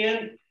leg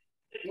again.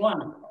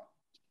 1,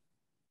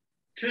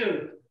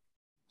 2,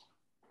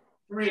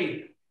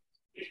 3,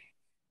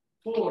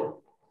 4,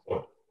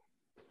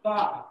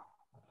 5,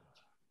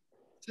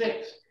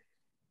 6,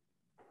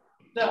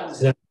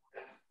 7,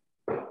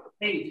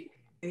 8,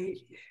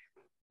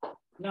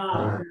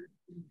 9,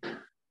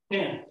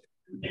 10.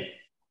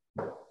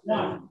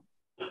 1,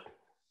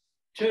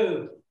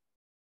 2,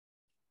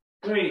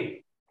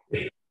 3,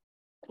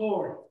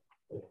 4,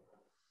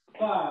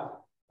 5,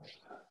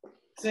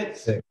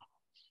 6,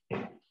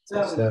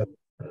 7,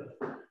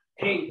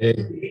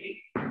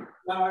 8,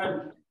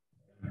 9,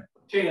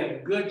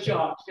 10. Good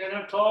job. Stand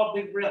up tall,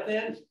 big breath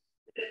in,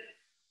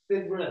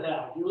 big breath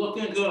out. You're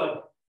looking good.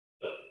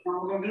 Now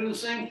we're going to do the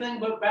same thing,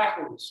 but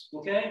backwards,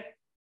 okay?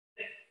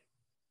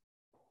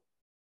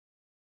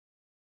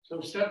 So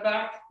step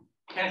back,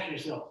 catch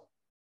yourself,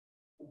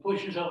 and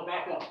push yourself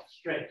back up,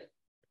 straight.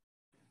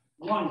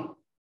 1,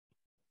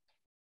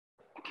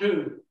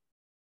 2.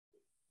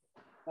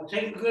 Now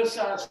take a good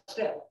sized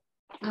step.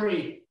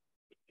 3,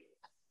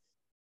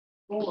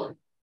 4,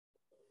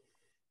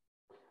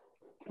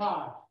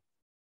 5,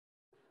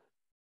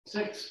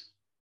 6,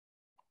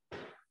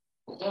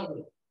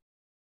 7,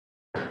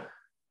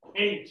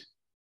 8,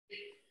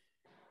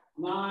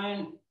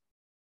 9,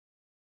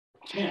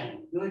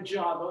 10. Good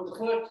job. Other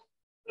foot.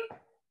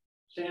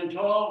 Stand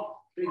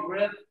tall. Big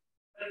breath.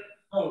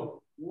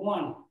 Go.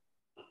 1,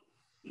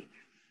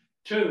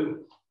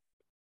 2,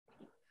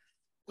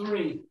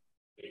 3,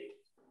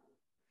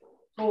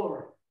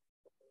 4,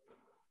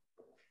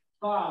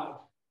 5,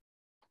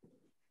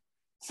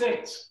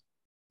 6,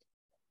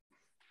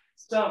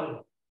 7,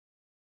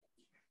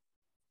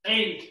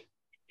 8,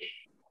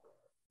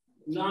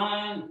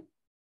 9,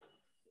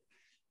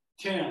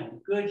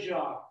 10. Good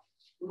job.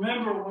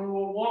 Remember, when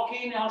we're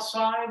walking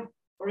outside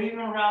or even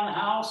around the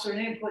house or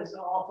any place, the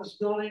office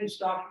buildings,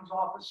 doctor's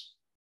office,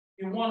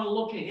 you want to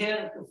look ahead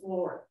at the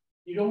floor.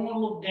 You don't want to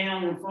look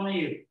down in front of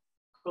you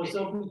because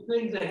there'll be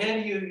things ahead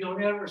of you you'll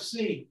never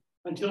see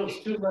until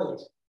it's too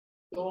late.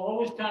 So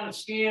always kind of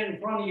scan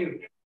in front of you.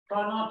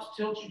 Try not to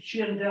tilt your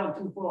chin down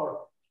too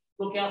far.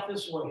 Look out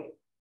this way.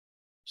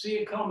 See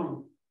it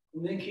coming,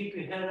 and then keep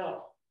your head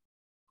up.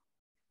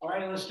 All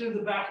right, let's do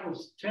the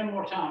backwards 10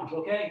 more times,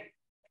 okay?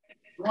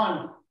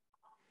 1,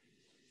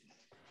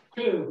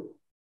 2,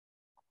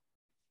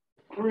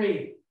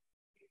 3,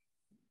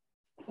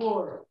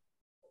 4,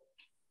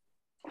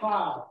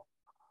 5,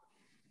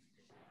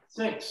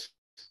 6,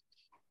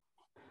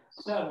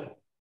 7,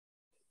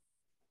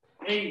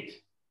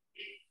 8,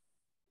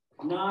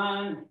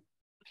 9,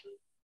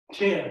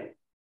 10.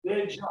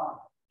 Good job.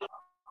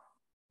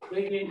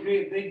 Big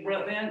increase, big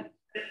breath in,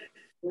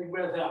 big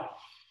breath out.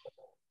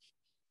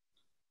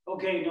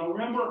 Okay, now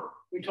remember,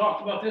 we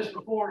talked about this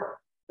before,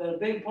 that a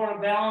big part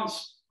of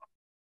balance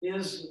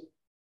is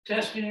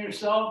testing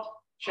yourself,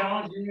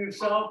 challenging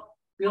yourself,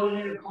 building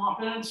your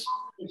confidence,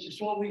 which is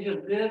what we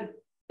just did.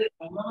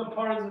 Another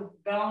part of the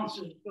balance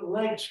is the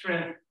leg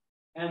strength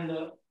and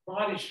the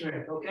body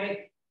strength,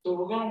 okay? So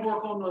we're going to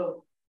work on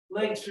the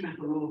leg strength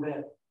a little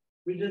bit.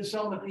 We did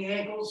some with the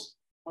ankles,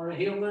 on the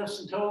heel lifts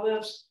and toe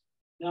lifts.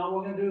 Now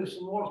we're going to do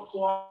some more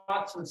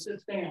squats and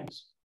sit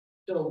stands.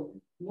 So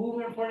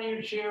move in front of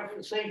your chair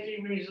for safety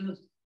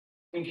reasons.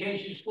 In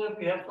case you slip,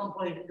 you have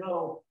someplace to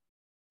go.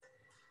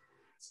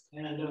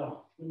 And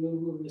we'll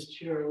move this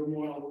chair a little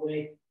more out of the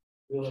way.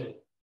 Good.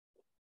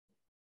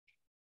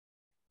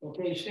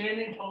 Okay,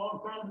 standing tall in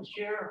front of the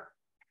chair,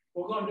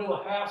 we're going to do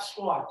a half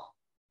squat.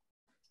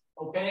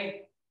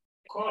 Okay?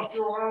 cross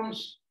your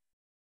arms,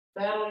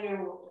 paddle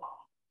your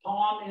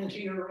palm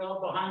into your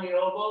elbow, behind your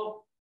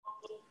elbow.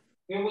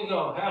 Here we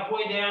go.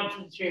 Halfway down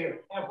to the chair.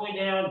 Halfway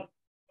down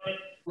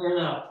and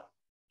up.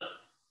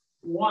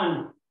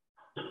 1,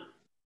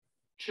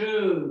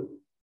 2,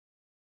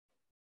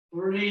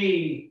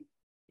 3,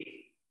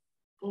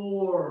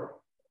 4,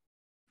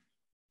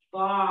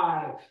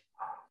 5,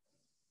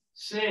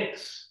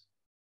 6,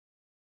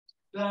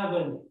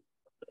 7,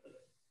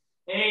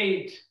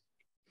 8,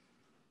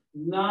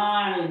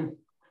 9,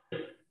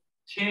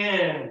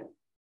 10,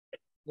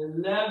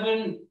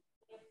 11,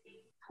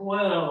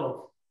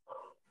 12.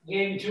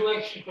 Gave you 2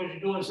 extra because you're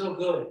doing so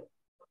good.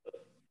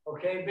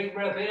 Okay, big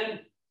breath in,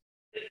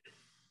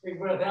 big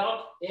breath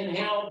out.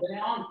 Inhale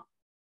down.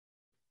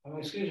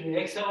 Excuse me,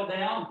 exhale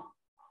down.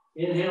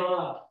 Inhale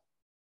up.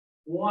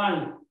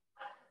 1,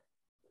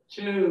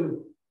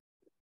 2,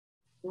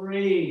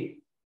 3,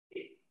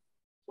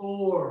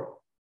 4,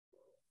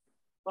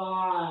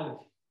 5,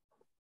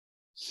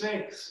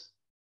 6,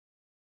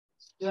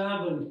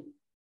 7,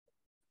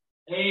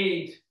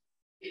 8,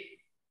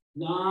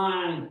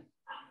 9,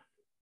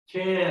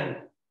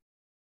 10,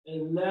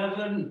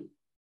 11,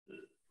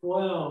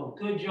 12.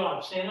 Good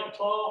job. Stand up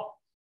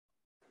tall.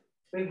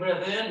 Big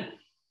breath in.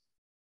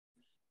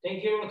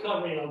 Take your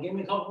recovery now. Give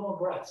me a couple more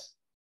breaths.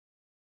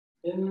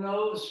 In the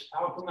nose,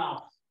 out the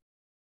mouth.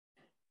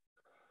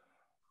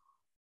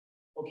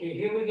 Okay,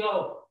 here we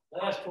go.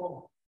 Last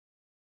one.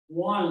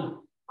 1,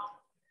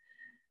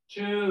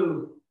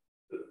 2,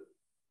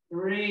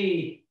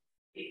 3,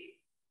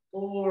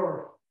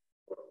 4,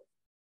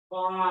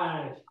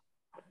 5,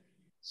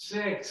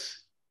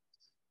 6,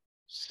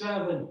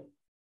 7,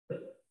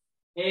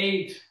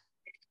 8,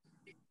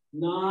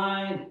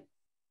 9,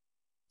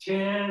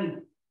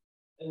 10,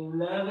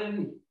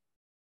 11,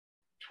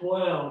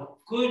 12.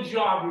 Good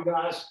job, you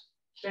guys.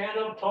 Stand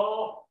up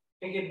tall.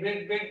 Take a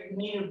big, big,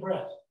 needed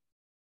breath.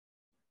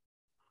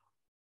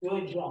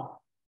 Good job.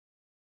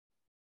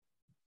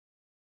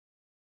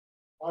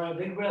 All right,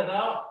 big breath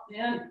out,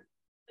 in,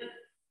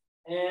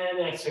 and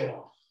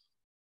exhale.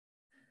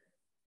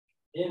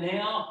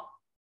 Inhale,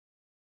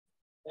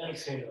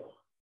 exhale.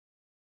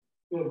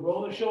 Good.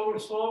 Roll the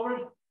shoulders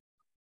forward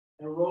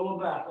and roll them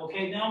back.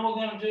 Okay, now we're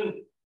going to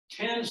do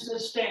 10 sit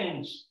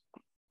stands.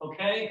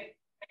 Okay?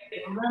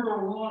 And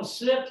remember, we want to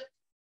sit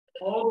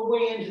all the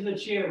way into the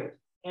chair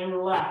and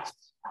relax.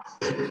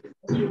 Let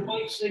your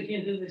weight sink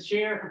into the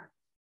chair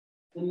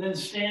and then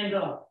stand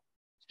up.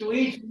 So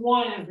each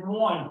one is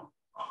 1.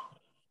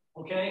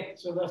 Okay,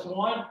 so that's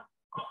 1,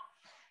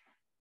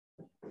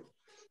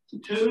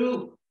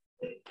 2,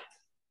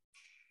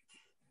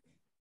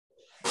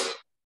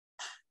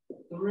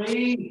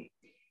 3,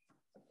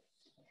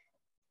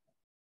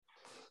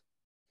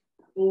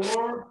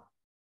 4,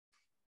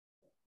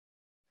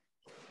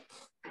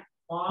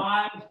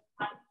 5,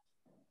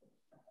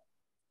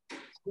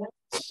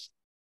 6,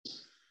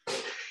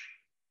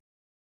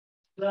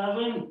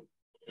 7,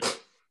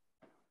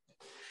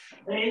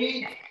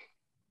 8,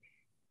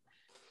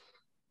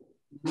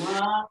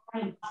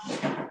 9,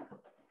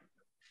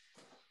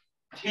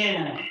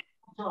 10.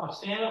 So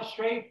stand up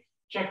straight.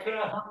 Check for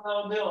that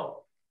 $100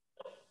 bill.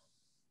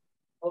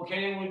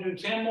 Okay, we'll do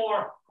 10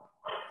 more.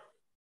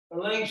 The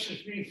legs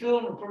should be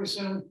feeling it pretty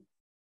soon.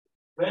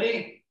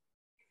 Ready?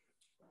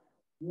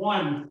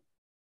 1,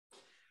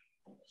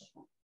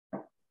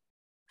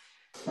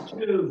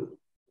 2.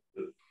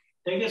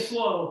 Take it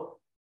slow.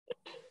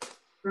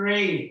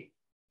 3,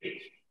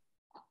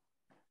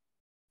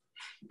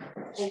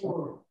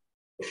 4.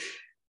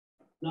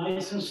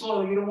 Nice and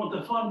slow. You don't want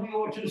the fun to be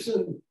over too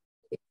soon.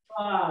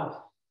 5,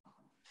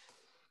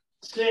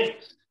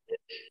 6,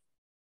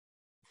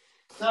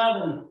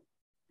 7,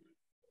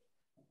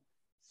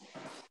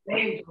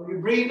 8. Are you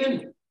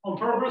breathing on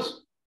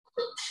purpose?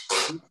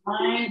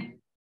 9.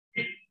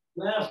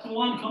 Last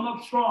one. Come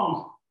up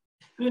strong.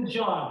 Good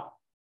job.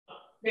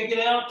 Take it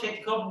out.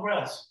 Take a couple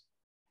breaths.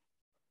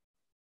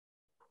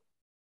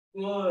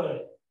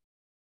 Good.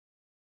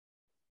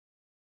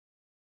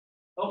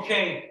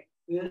 Okay.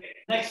 The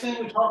next thing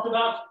we talked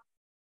about,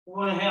 we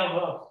want to have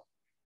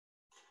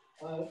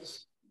a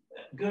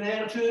good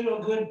attitude, a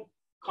good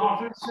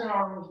confidence in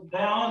our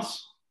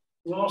balance.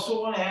 We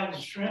also want to have the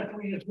strength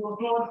we just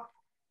worked on.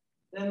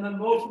 And the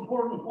most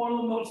important, one of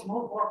the most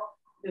important part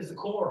is the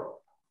core.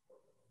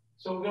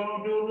 So we're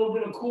going to do a little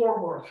bit of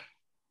core work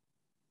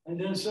and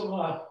then some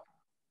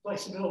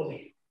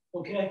flexibility.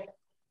 Okay?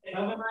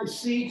 Have a nice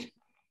seat.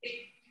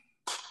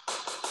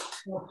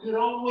 Now, sit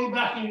all the way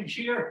back in your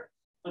chair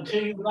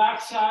until your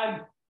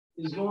backside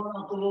is going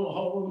up the little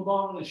hole in the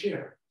bottom of the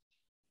chair.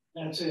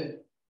 That's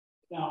it.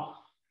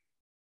 Now,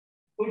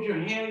 put your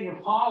hand, your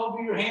palm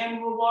over your hand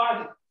real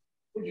wide.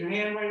 Put your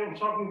hand right on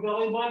top of your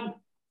belly button.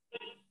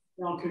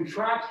 Now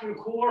contract your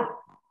core.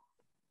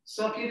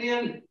 Suck it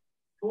in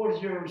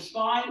towards your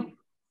spine.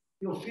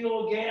 You'll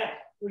feel a gap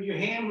where your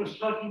hand was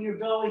stuck in your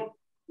belly.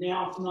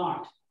 Now it's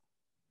not.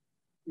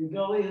 Your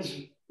belly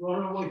is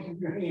running away from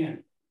your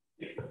hand.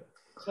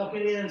 Suck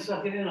it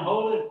in,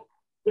 hold it.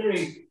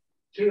 3,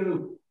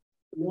 2,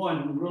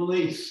 1,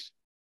 release.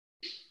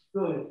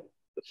 Good.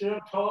 Sit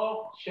up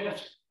tall,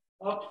 chest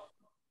up,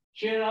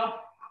 chin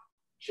up,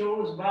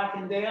 shoulders back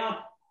and down.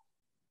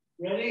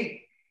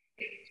 Ready?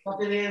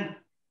 Suck it in.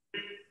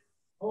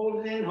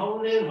 Hold it in,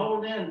 hold it in,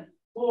 hold it in.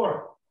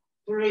 4,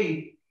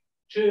 3,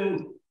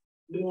 2,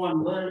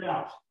 1. Let it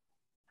out.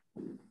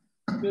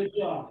 Good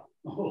job.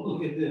 Oh,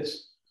 look at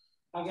this.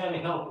 I got to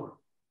help her.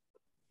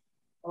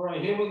 All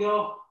right, here we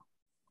go.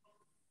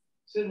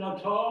 Sitting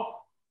up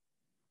tall.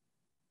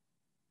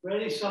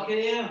 Ready? Suck it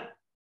in.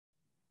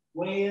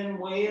 Weigh in,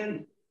 weigh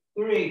in.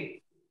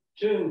 3,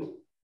 2,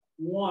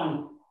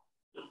 1.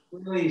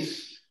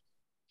 Release.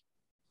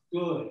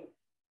 Good.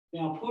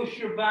 Now push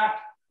your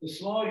back, as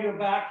small as your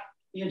back,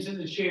 into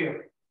the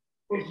chair.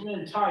 Push it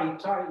in tight,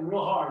 tight,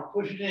 real hard.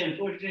 Push it in,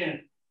 push it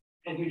in.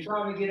 If you're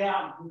trying to get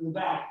out from the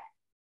back,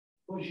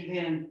 push it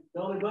in.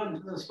 Belly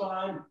button to the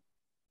spine.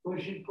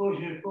 Push it, push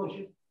it, push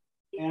it.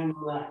 And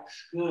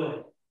relax.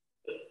 Good.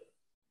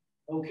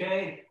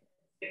 Okay.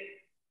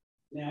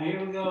 Now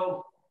here we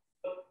go.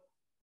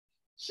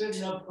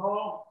 Sitting up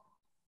tall.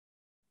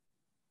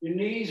 Your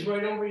knees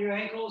right over your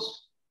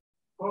ankles.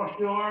 Cross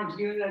your arms.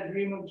 Give it that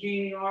dream of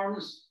genie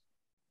arms.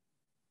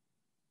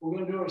 We're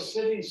going to do our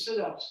sitting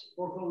sit-ups.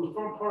 Work on the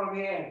front part of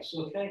the abs,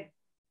 okay?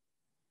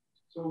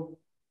 So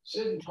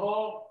sitting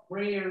tall.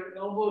 Bring your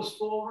elbows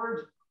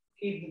forward.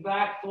 Keep the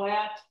back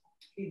flat.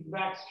 Keep the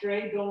back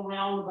straight. Don't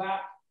round the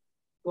back.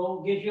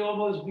 Go get your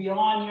elbows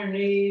beyond your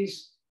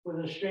knees with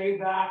a straight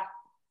back.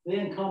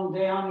 Then come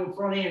down in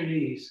front of your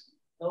knees.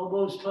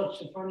 Elbows touch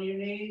the front of your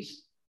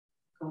knees.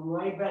 Come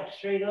right back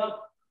straight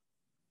up.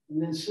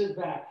 And then sit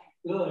back.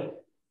 Good.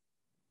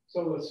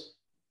 So it's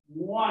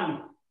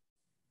 1,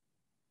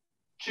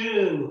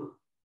 2,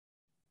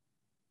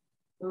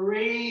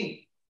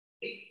 3,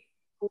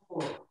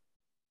 4.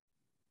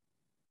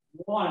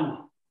 1,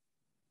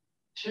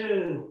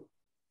 2,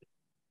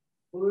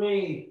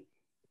 3,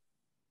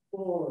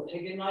 4.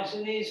 Take it nice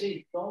and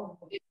easy. Don't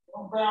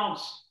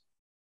bounce.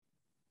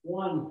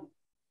 1,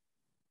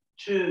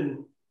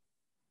 2,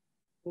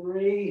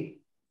 3,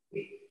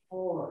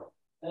 4.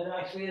 That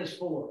actually is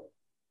 4.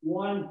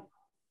 1,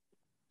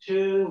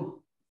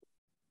 2,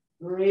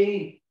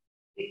 3,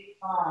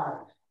 5.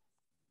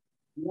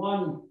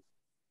 1,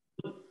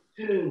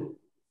 2,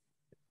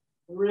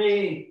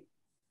 3,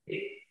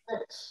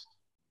 6.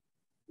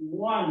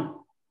 1,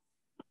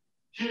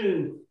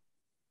 2,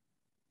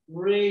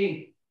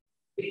 3,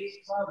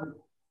 7.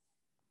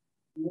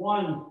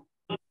 1,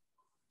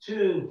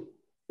 2,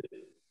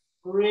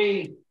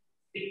 3,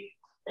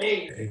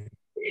 8.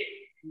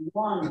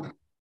 1,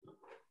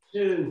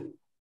 2,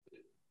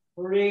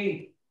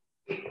 3,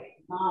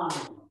 9.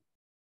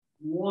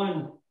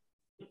 1,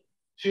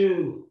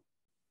 2,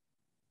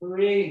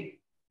 3,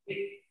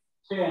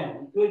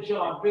 10. Good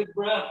job. Big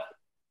breath.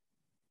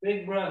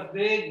 Big breath.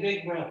 Big,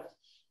 big breath.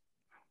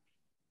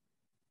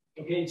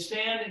 Okay,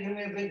 stand and give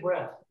me a big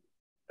breath.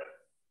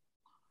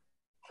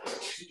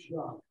 Good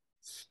job.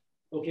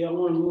 Okay, I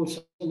want to move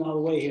something out of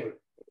the way here.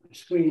 The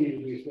screen needs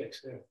to be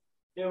fixed there.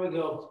 There we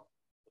go.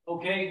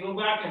 Okay, go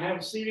back and have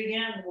a seat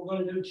again. We're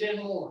going to do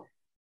 10 more.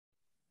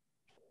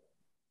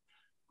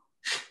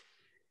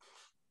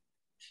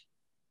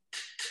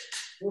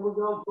 Here we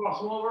go,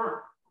 cross them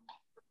over.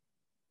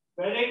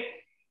 Ready?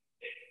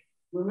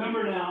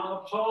 Remember now,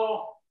 up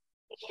tall,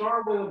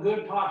 start with a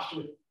good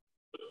posture.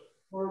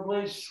 Shoulder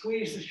blades,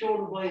 squeeze the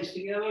shoulder blades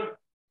together.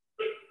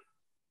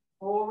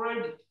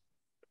 Forward.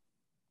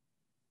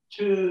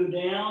 2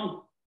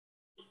 down.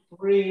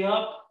 3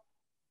 up.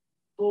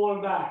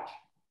 4 back.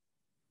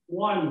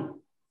 1,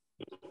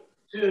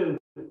 2,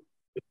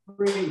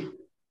 3,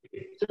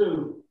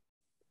 2.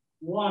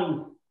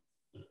 1,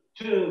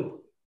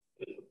 2,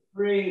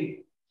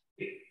 3,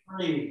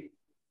 3.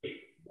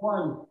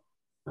 1,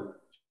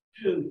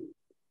 2,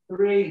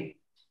 3.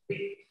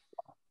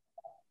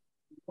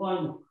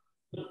 1,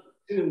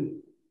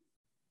 2,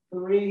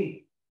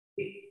 3,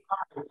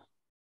 5.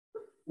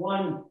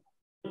 1,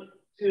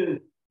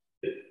 2,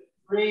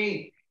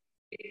 3,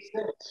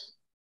 6.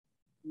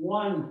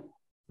 1,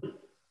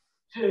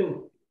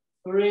 2,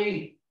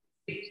 3,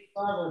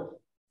 7.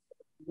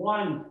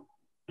 1,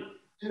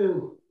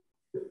 2,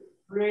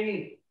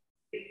 3,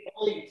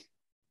 8.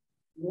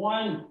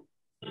 1,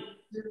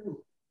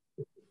 2,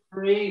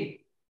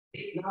 3,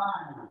 9.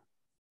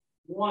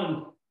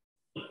 1,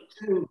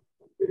 2,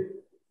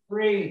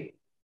 3,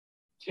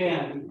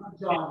 10. Good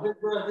job. Big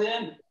breath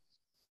in.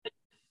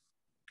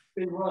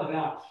 Big breath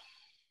out.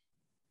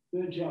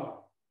 Good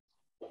job.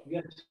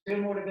 You got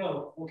 10 more to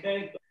go.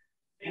 Okay.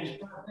 Nice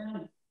breath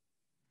in.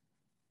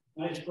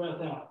 Nice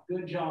breath out.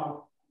 Good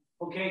job.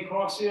 Okay,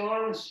 cross the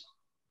arms.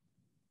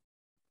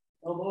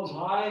 Elbows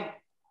high.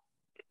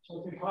 Check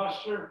your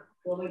posture.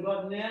 Belly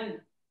button in.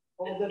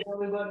 Hold the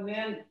belly button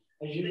in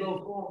as you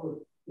go forward.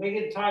 Make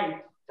it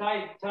tight,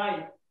 tight,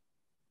 tight.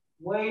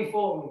 Way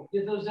forward.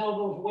 Get those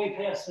elbows way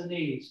past the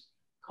knees.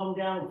 Come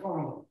down in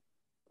front of them.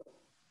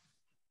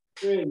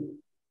 3,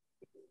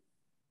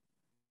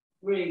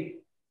 3,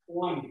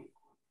 1.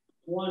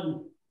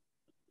 1,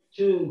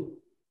 2,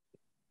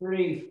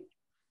 3,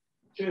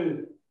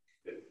 2.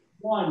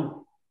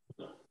 1,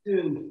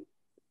 2,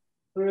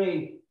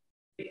 3.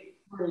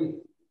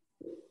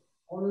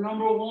 On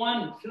number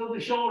 1, feel the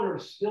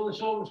shoulders. Feel the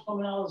shoulders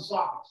coming out of the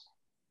sockets.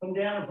 Come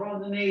down in front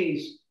of the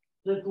knees.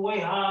 Lift the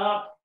weight high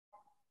up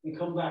and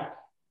come back.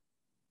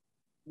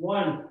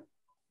 1,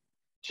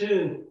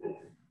 2,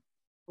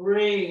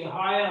 3.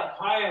 High up,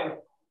 higher,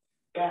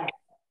 back.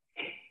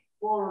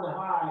 Forward,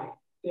 high,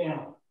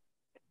 down.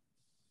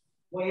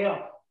 Way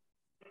up,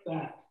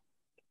 back.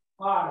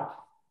 5,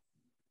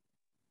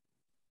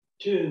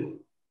 2,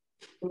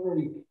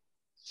 3,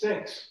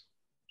 6.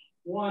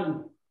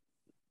 1,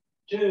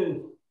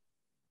 2,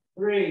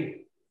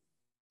 3,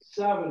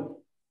 7.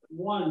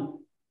 1,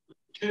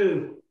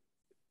 2,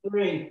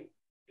 3,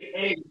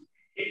 8.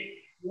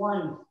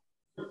 1,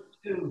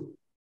 2,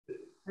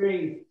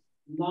 3,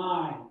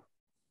 9.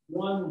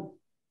 1,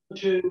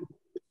 2,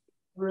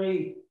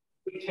 3,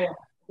 10.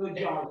 Good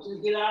job.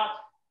 So get out.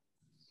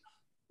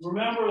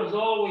 Remember, as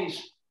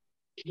always,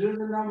 do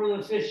the number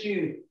that fits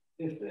you.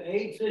 If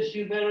 8 fits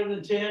you better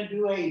than 10,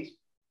 do 8.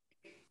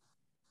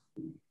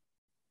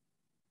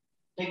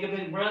 Take a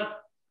big breath.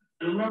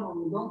 Remember,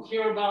 we don't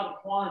care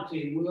about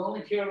quantity. We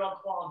only care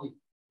about quality.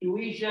 Do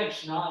each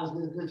exercise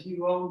as if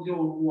you were only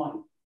doing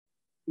 1.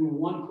 Do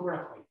 1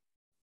 correctly.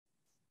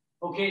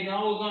 Okay,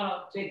 now we're going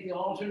to take the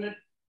alternate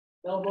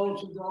elbow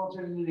to the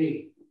alternate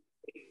knee.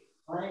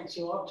 All right,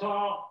 so up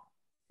tall.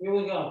 Here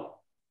we go.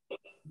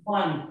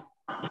 1,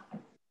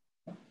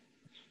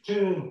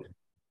 2,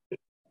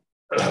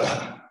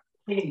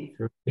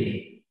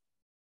 3,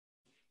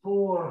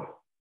 4,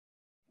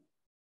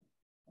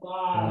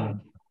 5,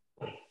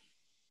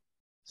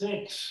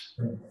 6,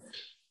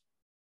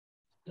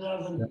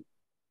 7,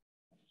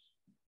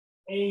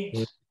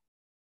 8,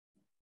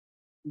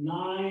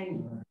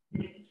 9,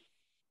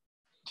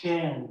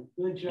 10.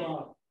 Good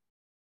job.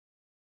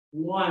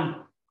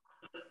 1,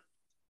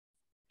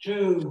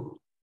 2,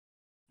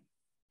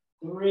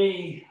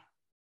 3,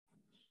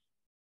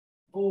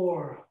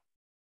 4,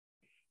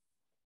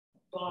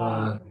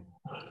 5,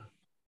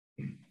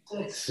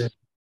 6,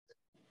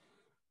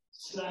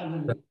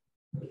 7,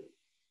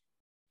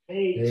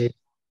 8.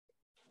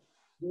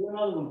 Do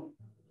another one.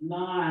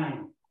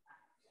 9,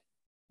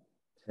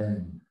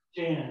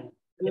 10.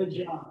 Good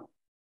job.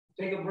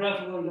 Take a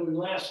breath. We're going to do the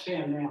last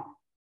 10 now.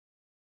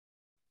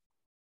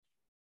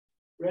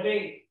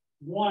 Ready?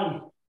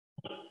 1,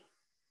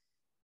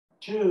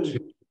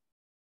 2,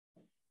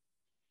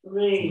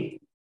 3,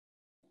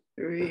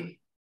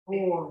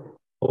 4,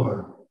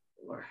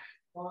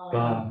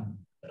 5,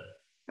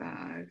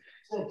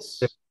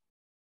 6,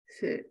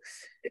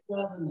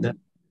 7,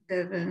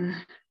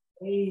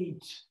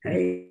 8,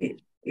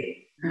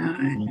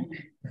 9,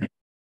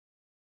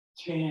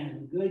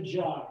 10. Good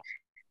job.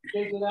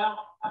 Take it out.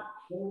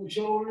 Hold the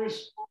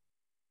shoulders.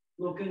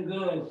 Looking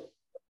good.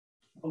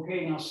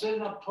 Okay, now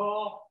sit up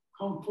tall.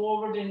 Come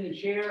forward in the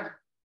chair.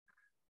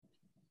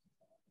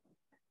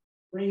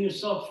 Bring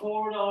yourself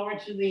forward all the way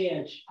to the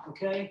edge.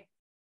 Okay?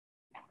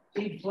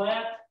 Feet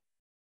flat.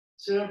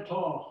 Sit up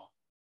tall.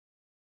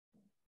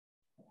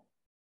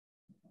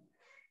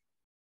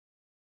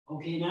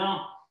 Okay,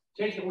 now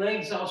take your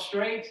legs out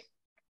straight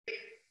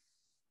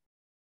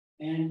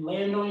and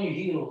land on your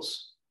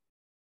heels.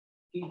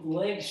 Keep the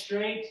legs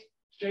straight,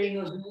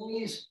 straighten those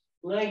knees,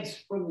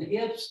 legs from the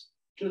hips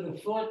to the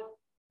foot,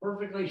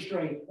 perfectly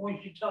straight.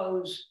 Point your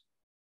toes,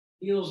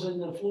 heels in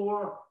the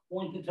floor,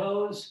 point the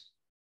toes.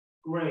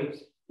 Great.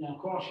 Now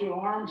cross your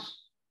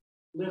arms,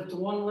 lift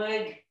one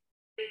leg,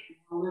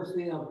 and lift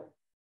the other.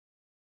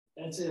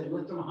 That's it.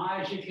 Lift them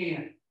high as you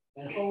can.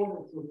 And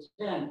hold it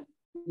for 10,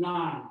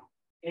 9,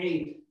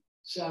 8,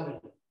 7,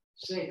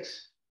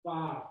 6,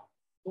 5,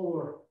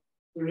 4,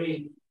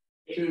 3,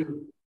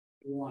 2,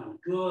 1.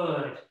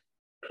 Good.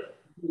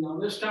 Now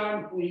this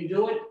time when you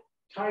do it,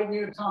 tighten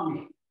your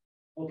tummy.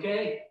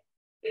 Okay?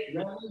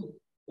 Ready?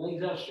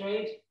 Legs up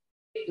straight.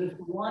 Lift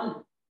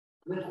one,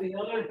 lift the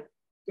other.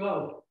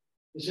 Go.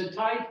 Is it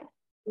tight?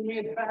 Give me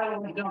a pat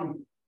on the tummy.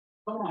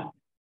 Come on.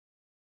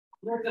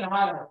 Lift it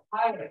higher.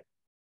 Higher.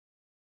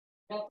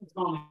 That's the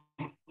tummy.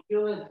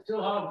 Feel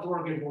how it's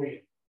working for you.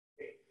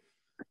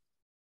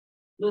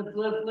 Lift,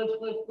 lift,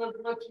 lift, lift, lift,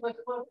 lift, lift,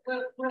 lift,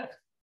 lift, lift.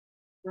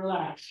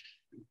 Relax.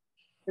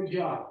 Good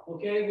job.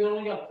 Okay, we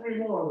only got 3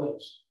 more of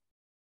those.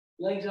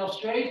 Legs out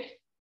straight.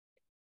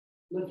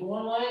 Lift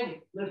one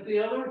leg, lift the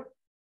other.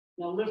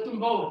 Now lift them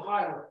both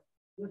higher.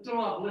 Lift them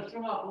up, lift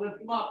them up, lift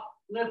them up.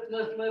 Lift,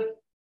 lift, lift.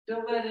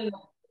 Feel that in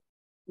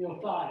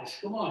your thighs.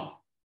 Come on.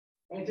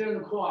 Right there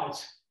in the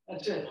quads.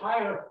 That's it.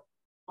 Higher,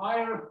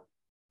 higher,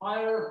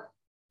 higher,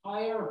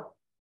 higher,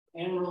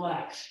 and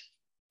relax.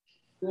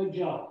 Good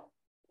job.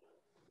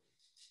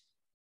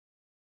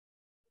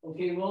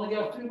 Okay, we only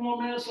got 3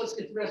 more minutes. Let's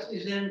get the rest of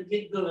these in.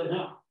 Get good,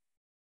 huh?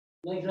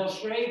 Legs out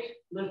straight.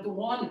 Lift the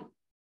one.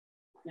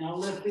 Now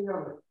lift the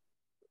other.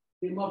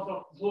 Get them up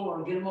off the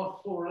floor. Get them off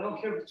the floor. I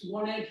don't care if it's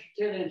 1 inch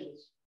or 10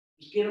 inches.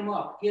 Just get them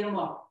up. Get them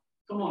up.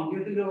 Come on,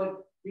 you can do it.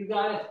 You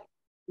got it.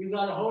 You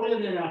got to hold it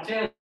in there now.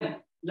 10,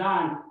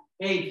 9,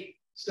 8,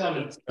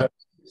 7,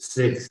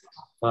 6,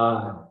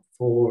 5,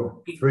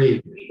 4,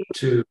 3,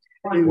 2,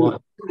 One.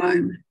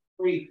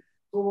 3,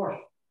 4,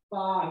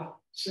 5,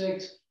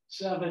 6,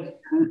 7,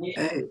 8,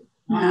 8,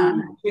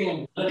 9,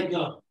 10. Let it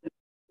go.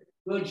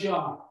 Good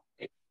job.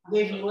 I'll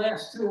leave the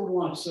last two at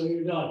once, so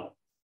you're done.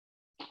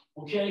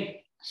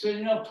 Okay,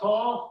 sitting up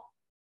tall.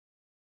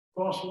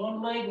 Cross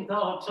one leg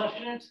without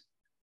touching it.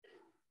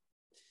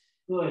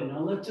 Good.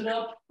 Now lift it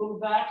up, put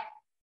it back,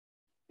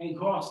 and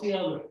cross the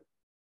other.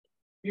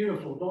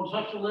 Beautiful. Don't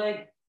touch the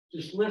leg.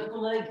 Just lift the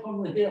leg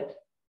from the hip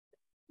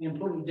and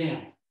put it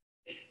down.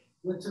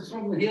 Lift it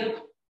from the hip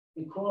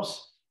and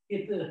cross,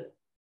 get the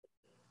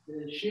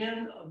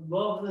shin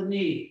above the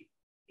knee.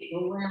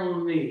 Don't land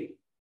on the knee.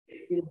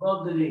 Get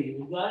above the knee.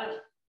 You got it?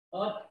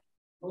 Up,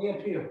 way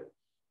up here.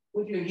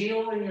 Put your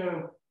heel in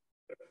your,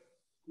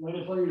 right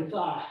up on your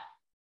thigh.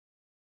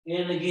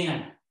 And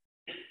again.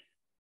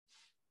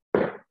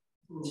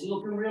 It's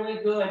looking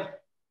really good.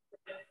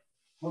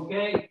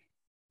 Okay.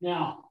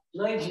 Now,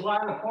 legs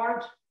wide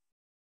apart.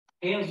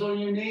 Hands on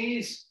your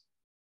knees.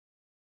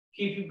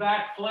 Keep your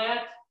back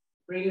flat.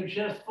 Bring your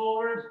chest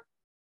forward.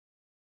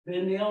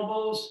 Bend the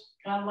elbows.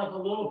 Kind of like a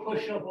little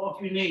push-up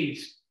off your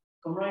knees.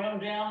 Come right on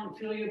down.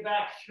 Feel your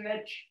back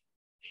stretch.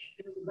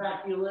 Feel the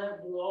back of your leg.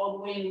 All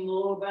the way in the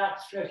lower back.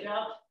 Stretch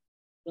out.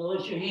 Now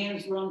let your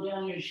hands run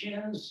down your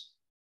shins.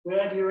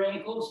 Grab your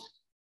ankles.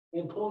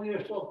 And pull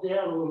yourself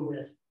down a little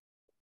bit.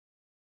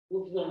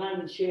 Look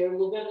behind the chair.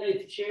 Look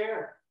underneath the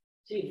chair.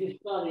 See if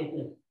you've got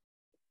anything.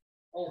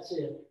 That's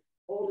it.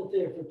 Hold it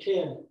there for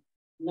 10,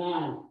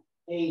 9,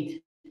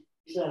 8,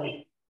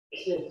 7,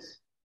 6,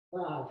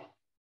 5,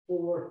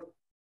 4,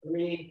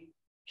 3,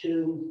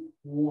 2,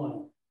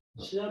 1.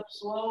 Step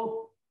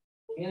slow.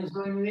 Hands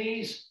on your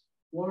knees.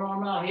 One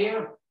arm out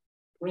here.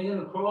 Bring it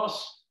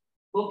across.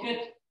 Hook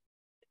it.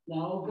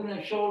 Now open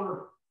that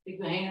shoulder. Take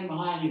the hand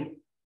behind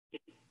you.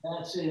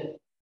 That's it.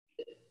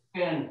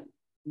 10,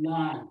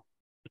 9,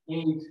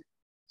 8,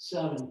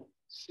 7,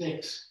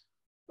 6,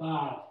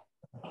 5,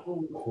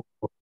 4,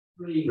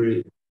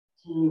 3,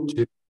 2,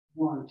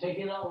 1. Take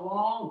it out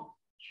long.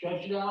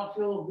 Stretch it out.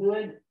 Feel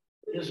good.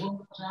 This one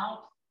comes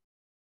out.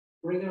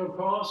 Bring it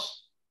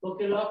across.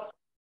 Hook it up.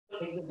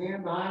 Take the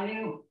hand behind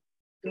you.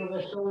 Feel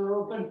that shoulder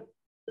open.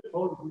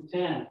 Hold it for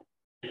 10,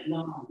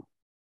 9,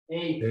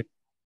 8,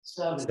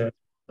 7,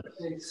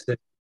 6,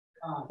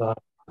 5,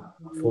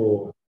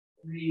 4,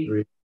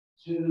 3,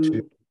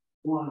 2,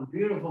 1.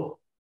 Beautiful.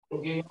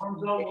 Okay,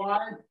 arms out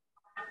wide.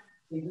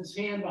 Take this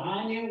hand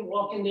behind you,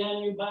 walking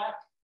down your back.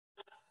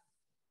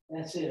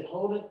 That's it.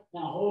 Hold it.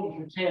 Now hold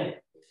it for 10,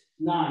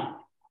 9,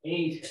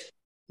 8,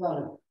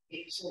 7,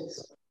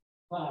 6,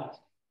 5,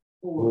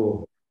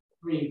 4,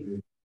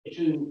 3,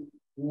 2,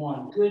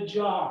 1. Good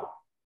job.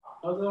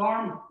 Other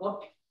arm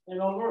up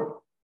and over.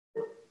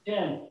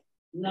 10,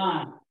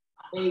 9,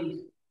 8,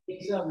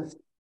 7,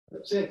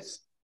 6,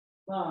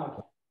 5,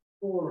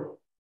 4,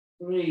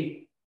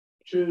 3,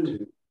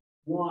 2,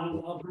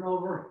 1. Up and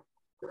over.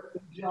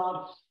 Good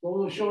job.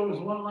 Roll the shoulders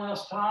one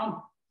last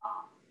time.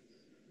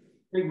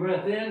 Big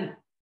breath in.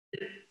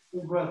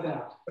 Big breath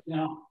out.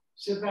 Now,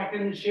 sit back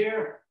in the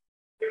chair.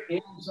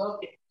 Hands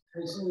up,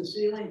 facing the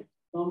ceiling.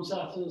 Thumbs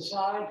out to the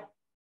side.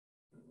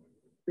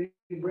 Big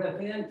breath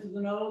in through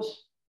the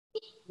nose.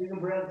 Bigger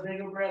breath,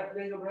 bigger breath,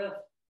 bigger breath.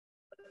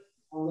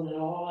 I'll let it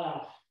all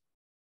out.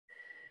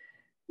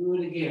 Do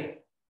it again.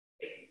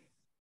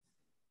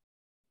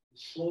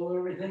 Slow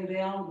everything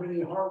down. Bring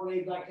your heart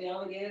rate back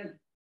down again.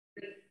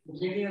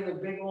 Continue the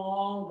big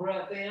long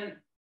breath in.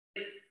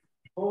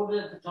 Hold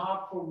it at the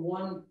top for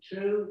 1,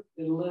 2,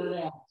 and let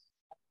it out.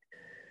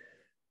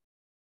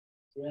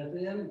 Breath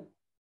in.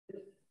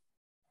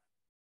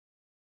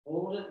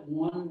 Hold it.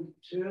 1,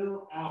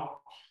 2, out.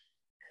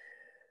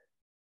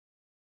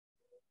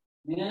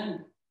 In.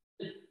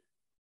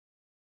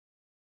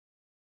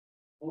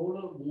 Hold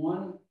it.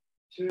 1,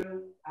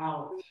 2,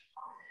 out.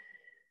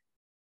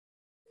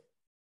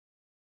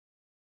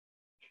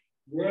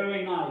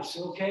 Very nice.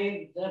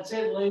 Okay, that's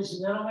it, ladies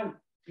and gentlemen.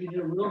 You did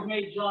a real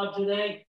great job today.